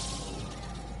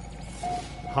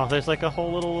 Oh, there's like a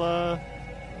whole little,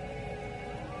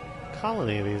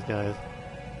 colony of these guys.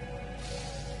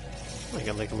 I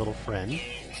got like a little friend.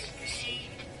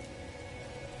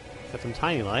 Got some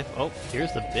tiny life. Oh,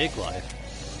 here's the big life.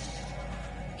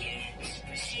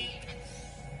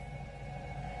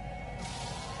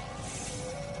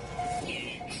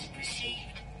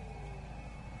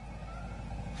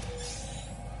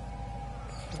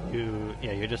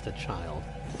 Yeah, you're just a child.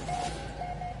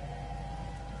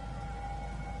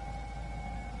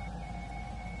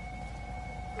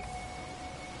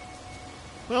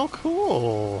 Well,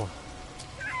 cool.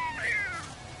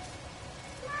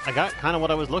 I got kind of what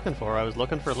I was looking for. I was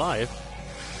looking for life.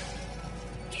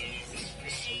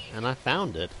 And I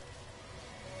found it.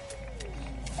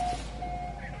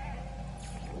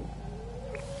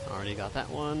 Already got that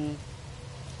one.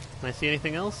 Can I see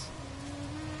anything else?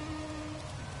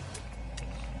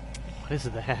 What is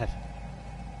that?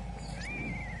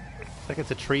 It's like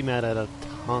it's a tree mat out of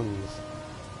tongues.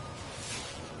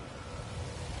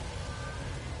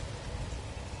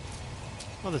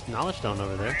 Oh, there's knowledge stone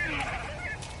over there.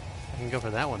 I can go for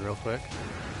that one real quick.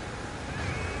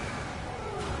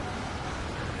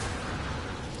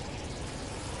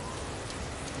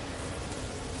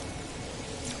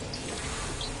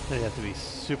 You have to be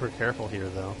super careful here,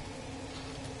 though.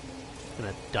 I'm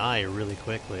gonna die really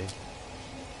quickly.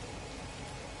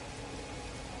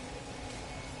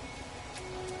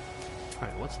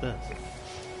 Alright, what's this?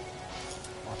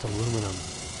 Lots of aluminum.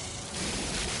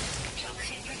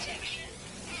 Toxin protection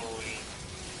 40.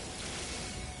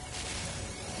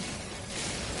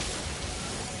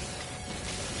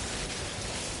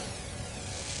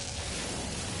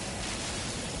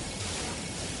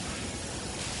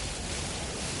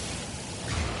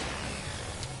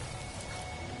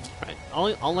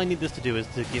 Right, all I need this to do is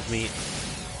to give me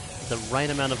the right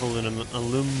amount of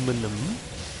aluminum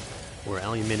or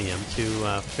aluminium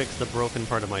to fix the broken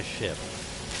part of my ship.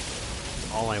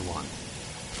 That's all I want.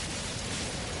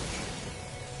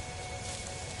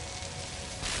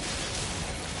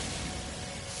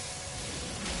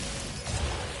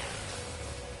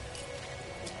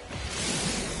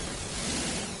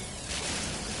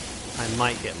 I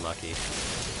might get lucky.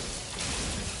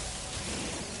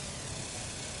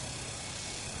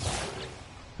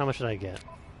 How much did I get?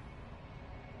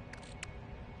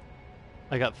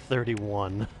 I got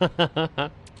 31. A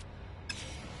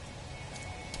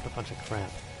bunch of crap.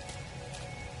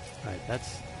 Alright,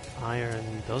 that's iron.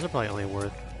 Those are probably only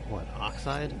worth, what,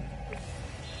 oxide?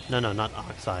 No, not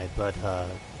oxide, but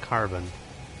carbon.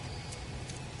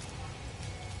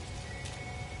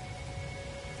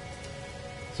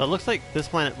 So it looks like this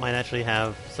planet might actually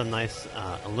have some nice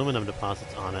aluminum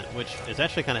deposits on it, which is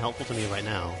actually kind of helpful to me right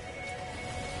now.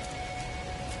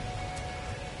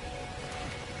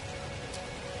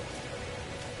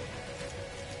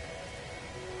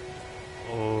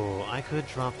 Oh, I could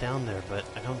drop down there, but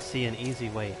I don't see an easy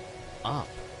way up.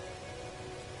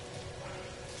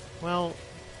 Well,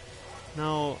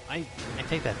 no, I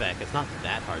take that back. It's not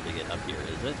that hard to get up here,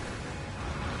 is it?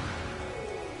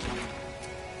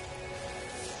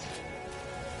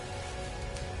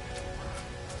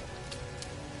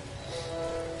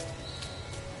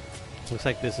 Looks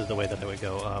like this is the way that I would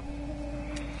go up.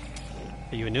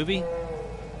 Are you a newbie?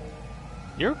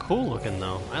 You're cool looking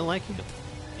though. I like you.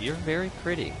 You're very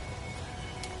pretty.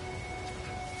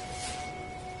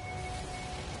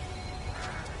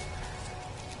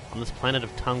 On this planet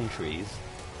of tongue trees.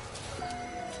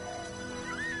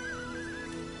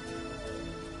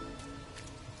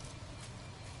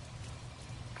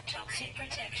 Toxic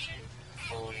protection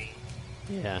falling.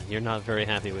 Yeah, you're not very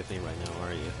happy with me right now,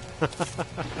 are you?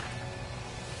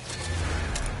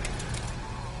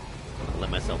 Let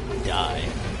myself die.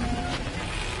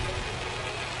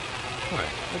 Alright,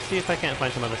 let's see if I can't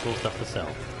find some other cool stuff to sell.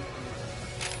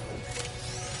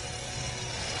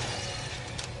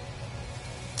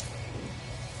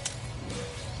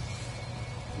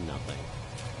 Nothing.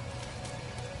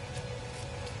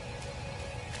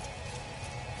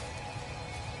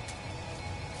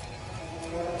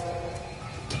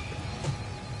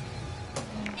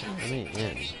 Let me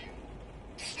in.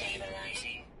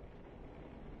 Stabilizing.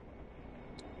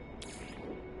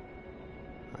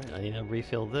 Alright, I need to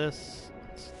refill this.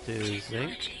 Let's do zinc.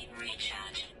 Technology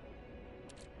recharge.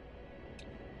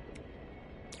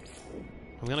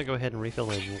 I'm gonna go ahead and refill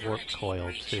the warp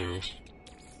coil too,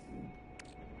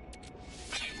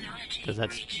 Technology because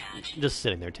that's recharge. just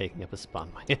sitting there taking up a spot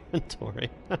in my inventory.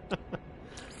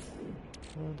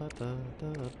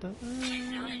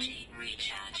 Technology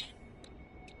recharge.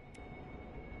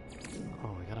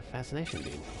 Oh, I got a fascination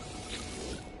beam.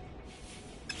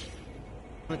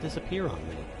 It disappear on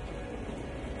me.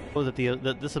 Oh, that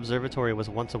this observatory was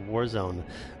once a war zone.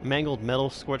 Mangled metal,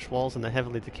 scorched walls, and the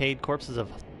heavily decayed corpses of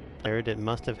flared. It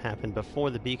must have happened before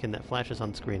the beacon that flashes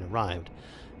on screen arrived.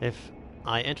 If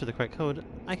I enter the correct code,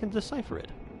 I can decipher it.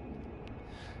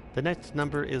 The next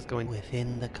number is going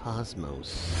within the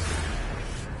cosmos.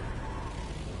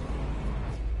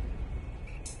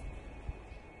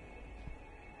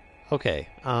 Okay,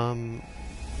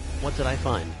 what did I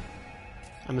find?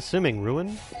 I'm assuming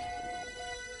ruin?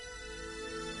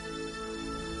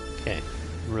 Okay,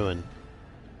 ruin.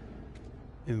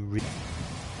 Ooh,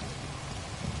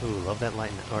 love that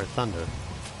lightning, or thunder.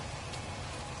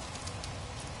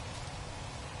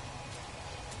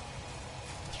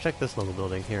 Let's check this little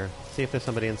building here, see if there's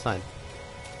somebody inside.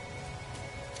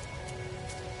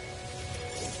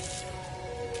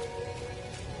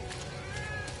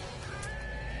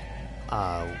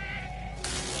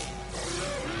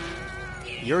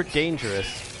 You're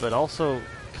dangerous, but also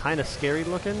kind of scary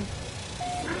looking.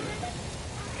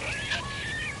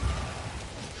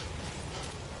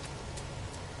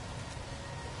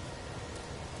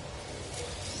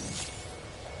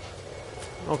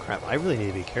 Oh crap, I really need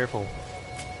to be careful.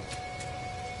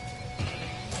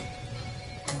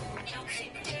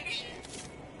 Toxic protection.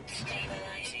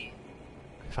 Stabilizing.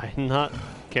 If I'm not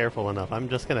careful enough, I'm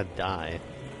just gonna die.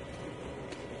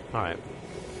 Alright.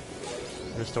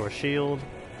 Restore shield.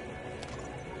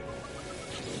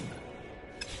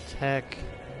 Tech.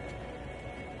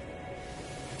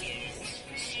 Units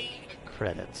received.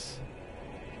 Credits.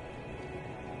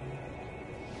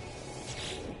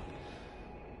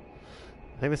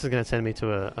 I think this is going to send me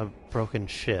to a broken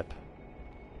ship.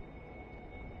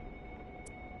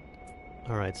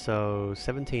 Alright, so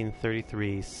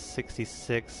 1733,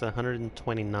 66,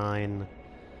 129.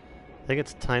 I think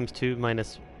it's times 2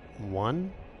 minus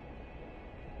 1?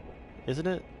 Isn't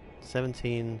it?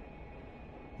 17.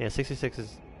 Yeah, 66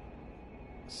 is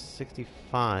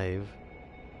 65.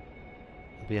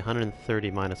 It'd be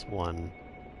 130 minus 1.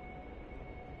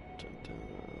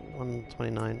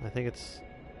 129. I think it's.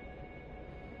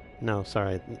 No,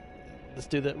 sorry. Let's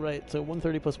do that right. So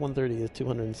 130 plus 130 is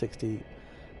 260.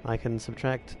 I can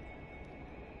subtract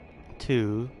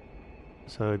 2,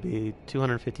 so it'd be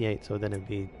 258, so then it'd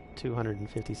be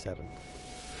 257.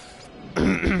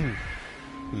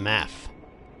 Math.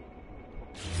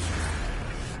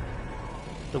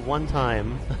 The one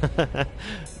time,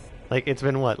 like, it's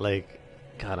been what, like,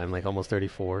 God, I'm like almost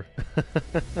 34.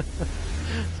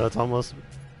 So it's almost,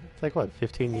 like what,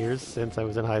 15 years since I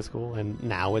was in high school, and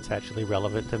now it's actually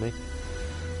relevant to me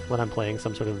when I'm playing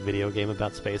some sort of video game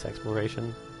about space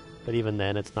exploration. but even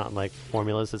then it's not like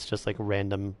formulas, it's just like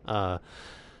random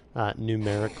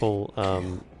numerical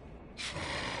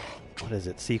what is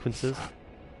it, sequences.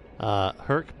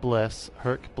 Herc bless,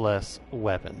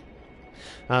 weapon.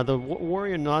 The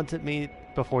warrior nods at me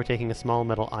before taking a small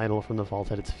metal idol from the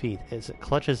vault at its feet. As it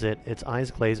clutches it, its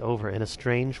eyes glaze over in a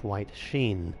strange white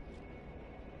sheen.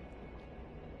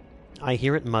 I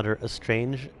hear it mutter a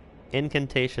strange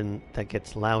incantation that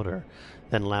gets louder,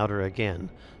 then louder again.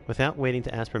 Without waiting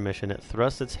to ask permission, it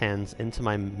thrusts its hands into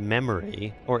my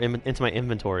memory, or into my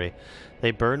inventory.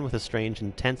 They burn with a strange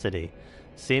intensity,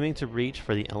 seeming to reach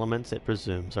for the elements it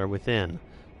presumes are within.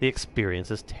 The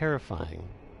experience is terrifying.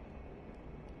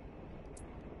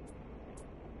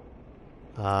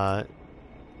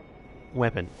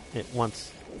 Weapon. It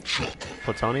wants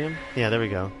plutonium? Yeah, there we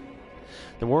go.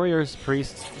 The warrior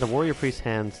priest's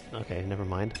hands... Okay, never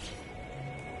mind.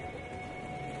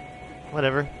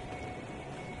 Whatever.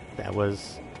 That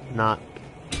was not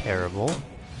terrible.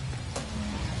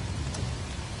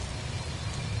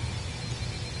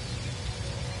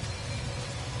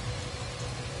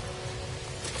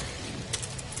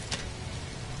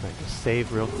 Alright, just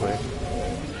save real quick.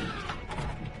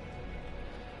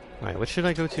 Alright, what should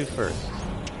I go to first?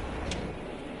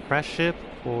 Crash ship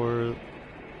or...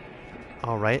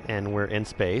 Alright, and we're in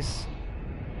space.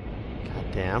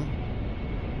 God damn.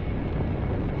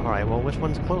 Alright, well, which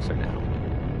one's closer now?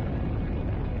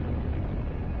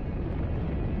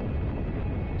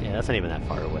 Yeah, that's not even that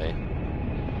far away.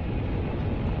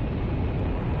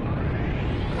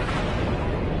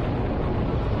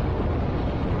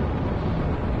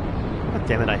 God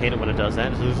damn it, I hate it when it does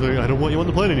that. It's like, I don't want you on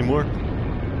the plane anymore.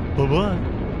 Bye-bye.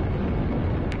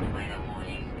 Weather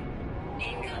warning.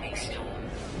 Incoming storm.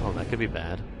 Oh, that could be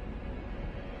bad.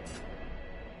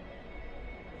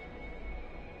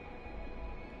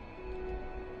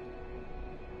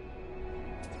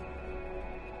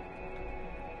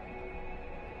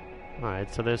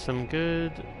 Alright, so there's some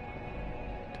good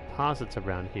deposits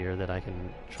around here that I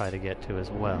can try to get to as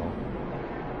well.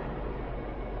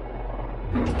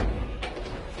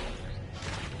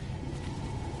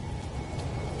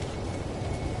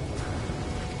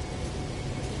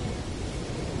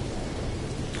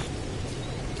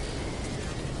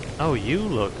 Oh, you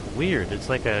look weird. It's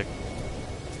like a...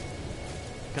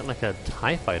 got like a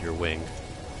TIE fighter wing.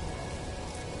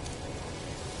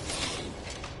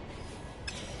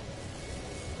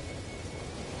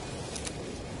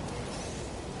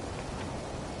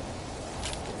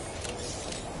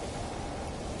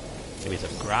 Maybe some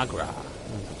Gragra.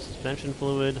 Some suspension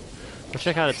fluid. Let's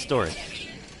check out its storage.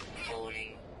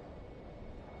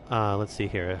 Let's see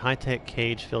here. A high-tech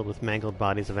cage filled with mangled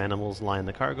bodies of animals line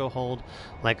the cargo hold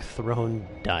like thrown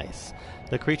dice.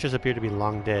 The creatures appear to be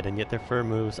long dead, and yet their fur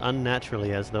moves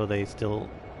unnaturally as though they still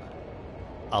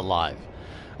alive.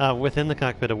 Within the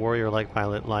cockpit, a warrior-like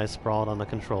pilot lies sprawled on the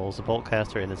controls, a bolt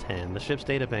caster in his hand. The ship's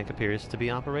databank appears to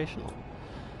be operational.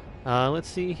 Let's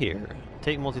see here.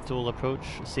 Take multi-tool approach,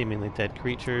 seemingly dead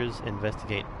creatures,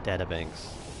 investigate databanks.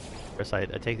 I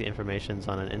take the informations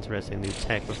on an interesting new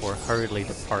tech before hurriedly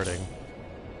departing.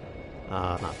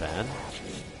 Not bad.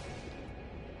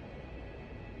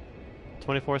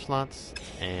 24 slots,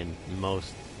 and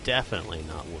most definitely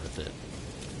not worth it.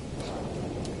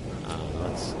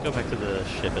 Let's go back to the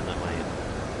ship and that might...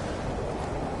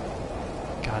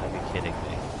 Gotta be kidding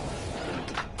me.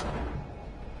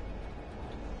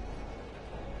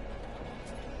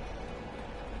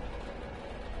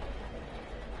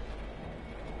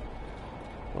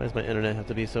 Why does my internet have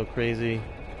to be so crazy?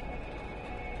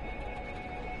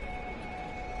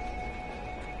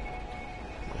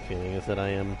 My feeling is that I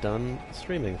am done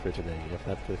streaming for today, if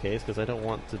that's the case, because I don't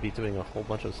want to be doing a whole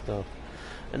bunch of stuff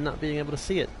and not being able to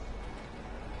see it.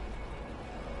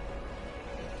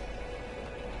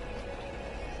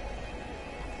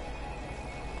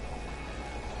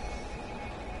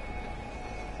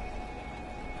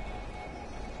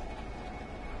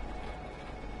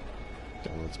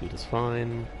 Download speed is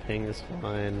fine, ping is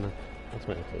fine. What's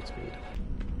my upload speed?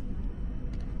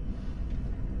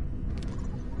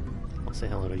 I'll say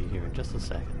hello to you here in just a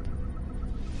second.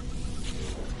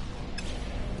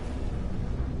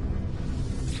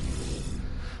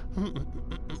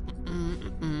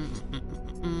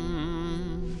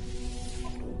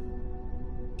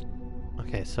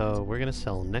 Okay, so we're gonna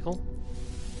sell nickel.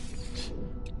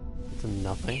 It's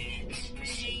nothing.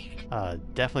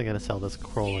 Definitely gonna sell this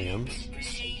chromium.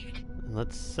 And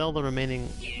let's sell the remaining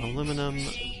aluminum,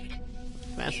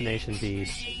 fascination bead,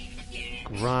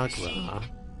 Gragra.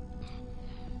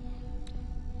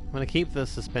 I'm gonna keep the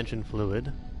suspension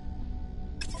fluid.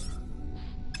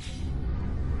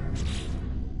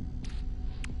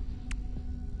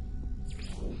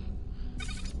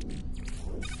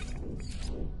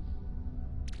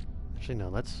 no,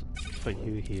 let's put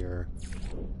you here.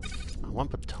 I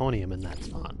want plutonium in that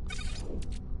spot.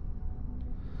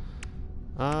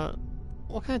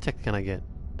 What kind of tech can I get,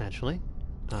 actually?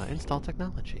 Install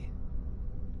technology.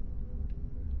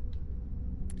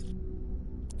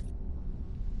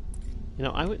 You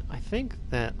know, I think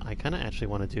that I kind of actually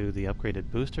want to do the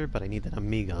upgraded booster, but I need that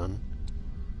Amigon.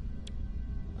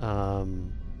 I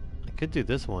could do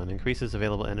this one. Increases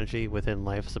available energy within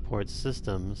life support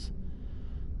systems.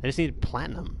 I just need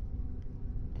platinum,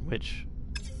 which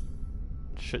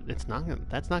that's not going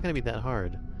to be that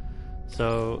hard.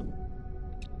 So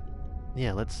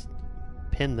yeah, let's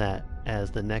pin that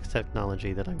as the next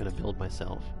technology that I'm going to build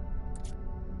myself.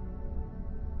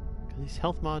 These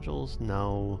health modules,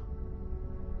 no.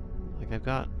 Like I've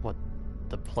got what,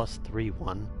 the +3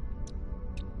 one.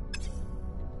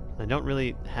 I don't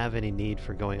really have any need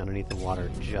for going underneath the water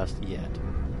just yet.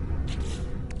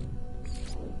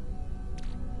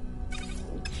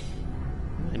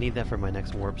 I need that for my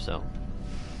next warp cell.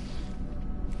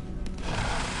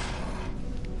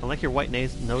 I like your white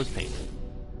nose paint.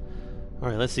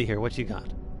 Alright, let's see here. What you got?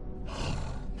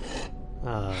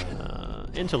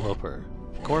 Interloper.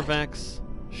 Korvax.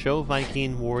 Show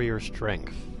Viking Warrior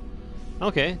Strength.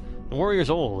 Okay. The warrior's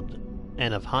old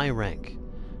and of high rank.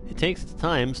 It takes its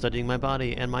time studying my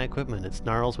body and my equipment. It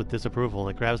snarls with disapproval.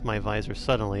 It grabs my visor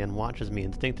suddenly and watches me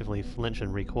instinctively flinch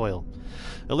and recoil.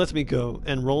 It lets me go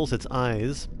and rolls its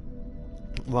eyes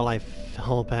while I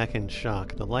fall back in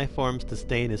shock. The life form's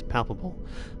disdain is palpable.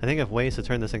 I think of ways to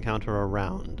turn this encounter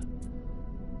around.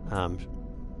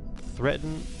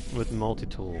 Threaten with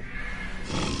multi-tool.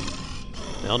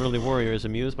 The elderly warrior is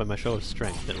amused by my show of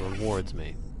strength. It rewards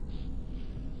me.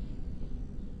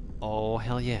 Oh,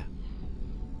 hell yeah.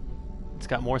 It's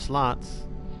got more slots.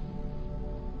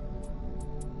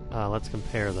 Let's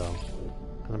compare, though.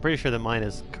 'Cause I'm pretty sure that mine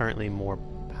is currently more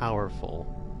powerful.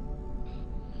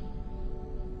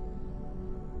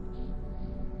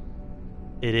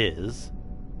 It is.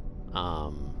 Do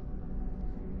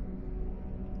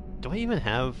I even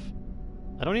have...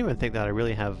 I don't even think that I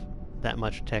really have that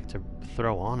much tech to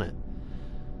throw on it.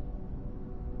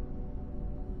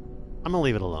 I'm gonna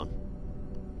leave it alone.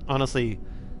 Honestly,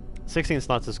 16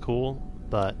 slots is cool,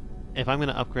 but if I'm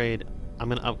gonna upgrade, I'm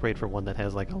gonna upgrade for one that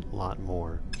has like a lot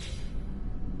more.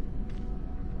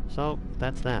 So,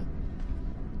 that's that.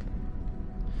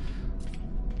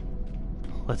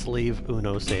 Let's leave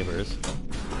Uno Sabers.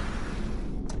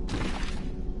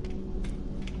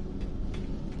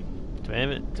 Do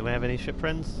I have any ship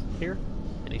friends here?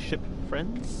 Any ship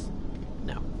friends?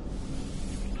 No.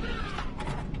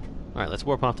 Alright, let's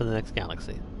warp off to the next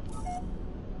galaxy.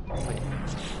 Wait.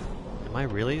 Am I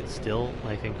really still,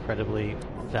 like, incredibly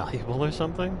valuable or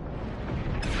something?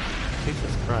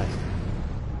 Jesus Christ.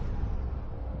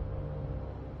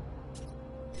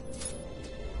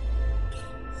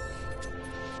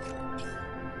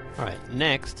 Alright,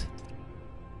 next.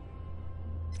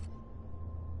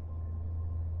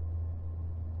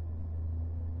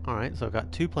 Alright, so I've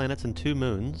got 2 planets and 2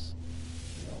 moons.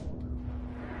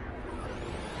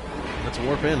 Let's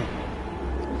warp in.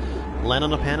 Land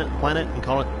on a planet and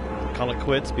call it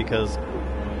quits because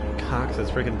Cox is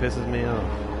freaking pisses me off.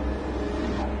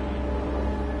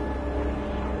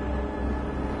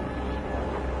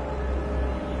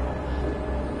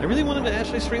 I really wanted to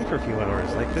actually stream for a few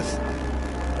hours like this.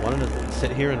 I wanted to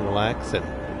sit here and relax and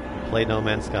play No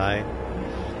Man's Sky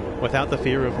without the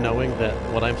fear of knowing that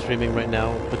what I'm streaming right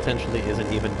now potentially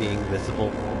isn't even being visible.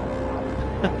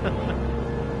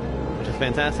 Which is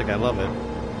fantastic, I love it.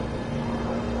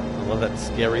 I love that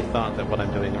scary thought that what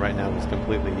I'm doing right now is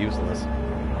completely useless.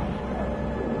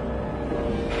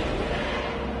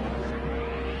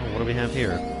 Oh, what do we have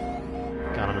here?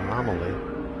 Got an anomaly.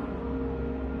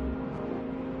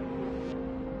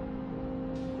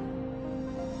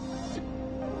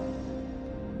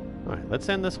 Alright, let's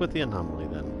end this with the anomaly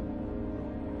then.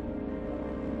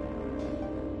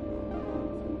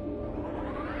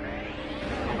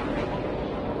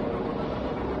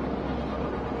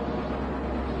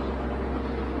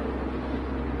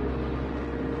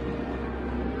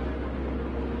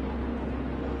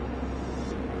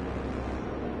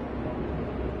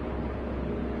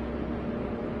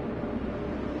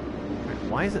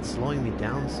 Why is it slowing me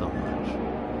down so much?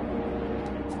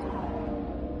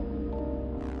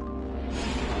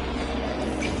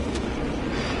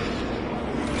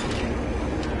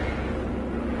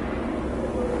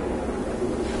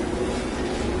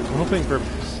 I'm hoping for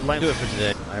slight do it for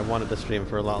today. I wanted to stream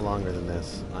for a lot longer than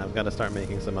this. I've got to start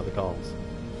making some other calls.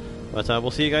 But we'll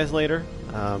see you guys later.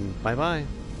 Bye-bye.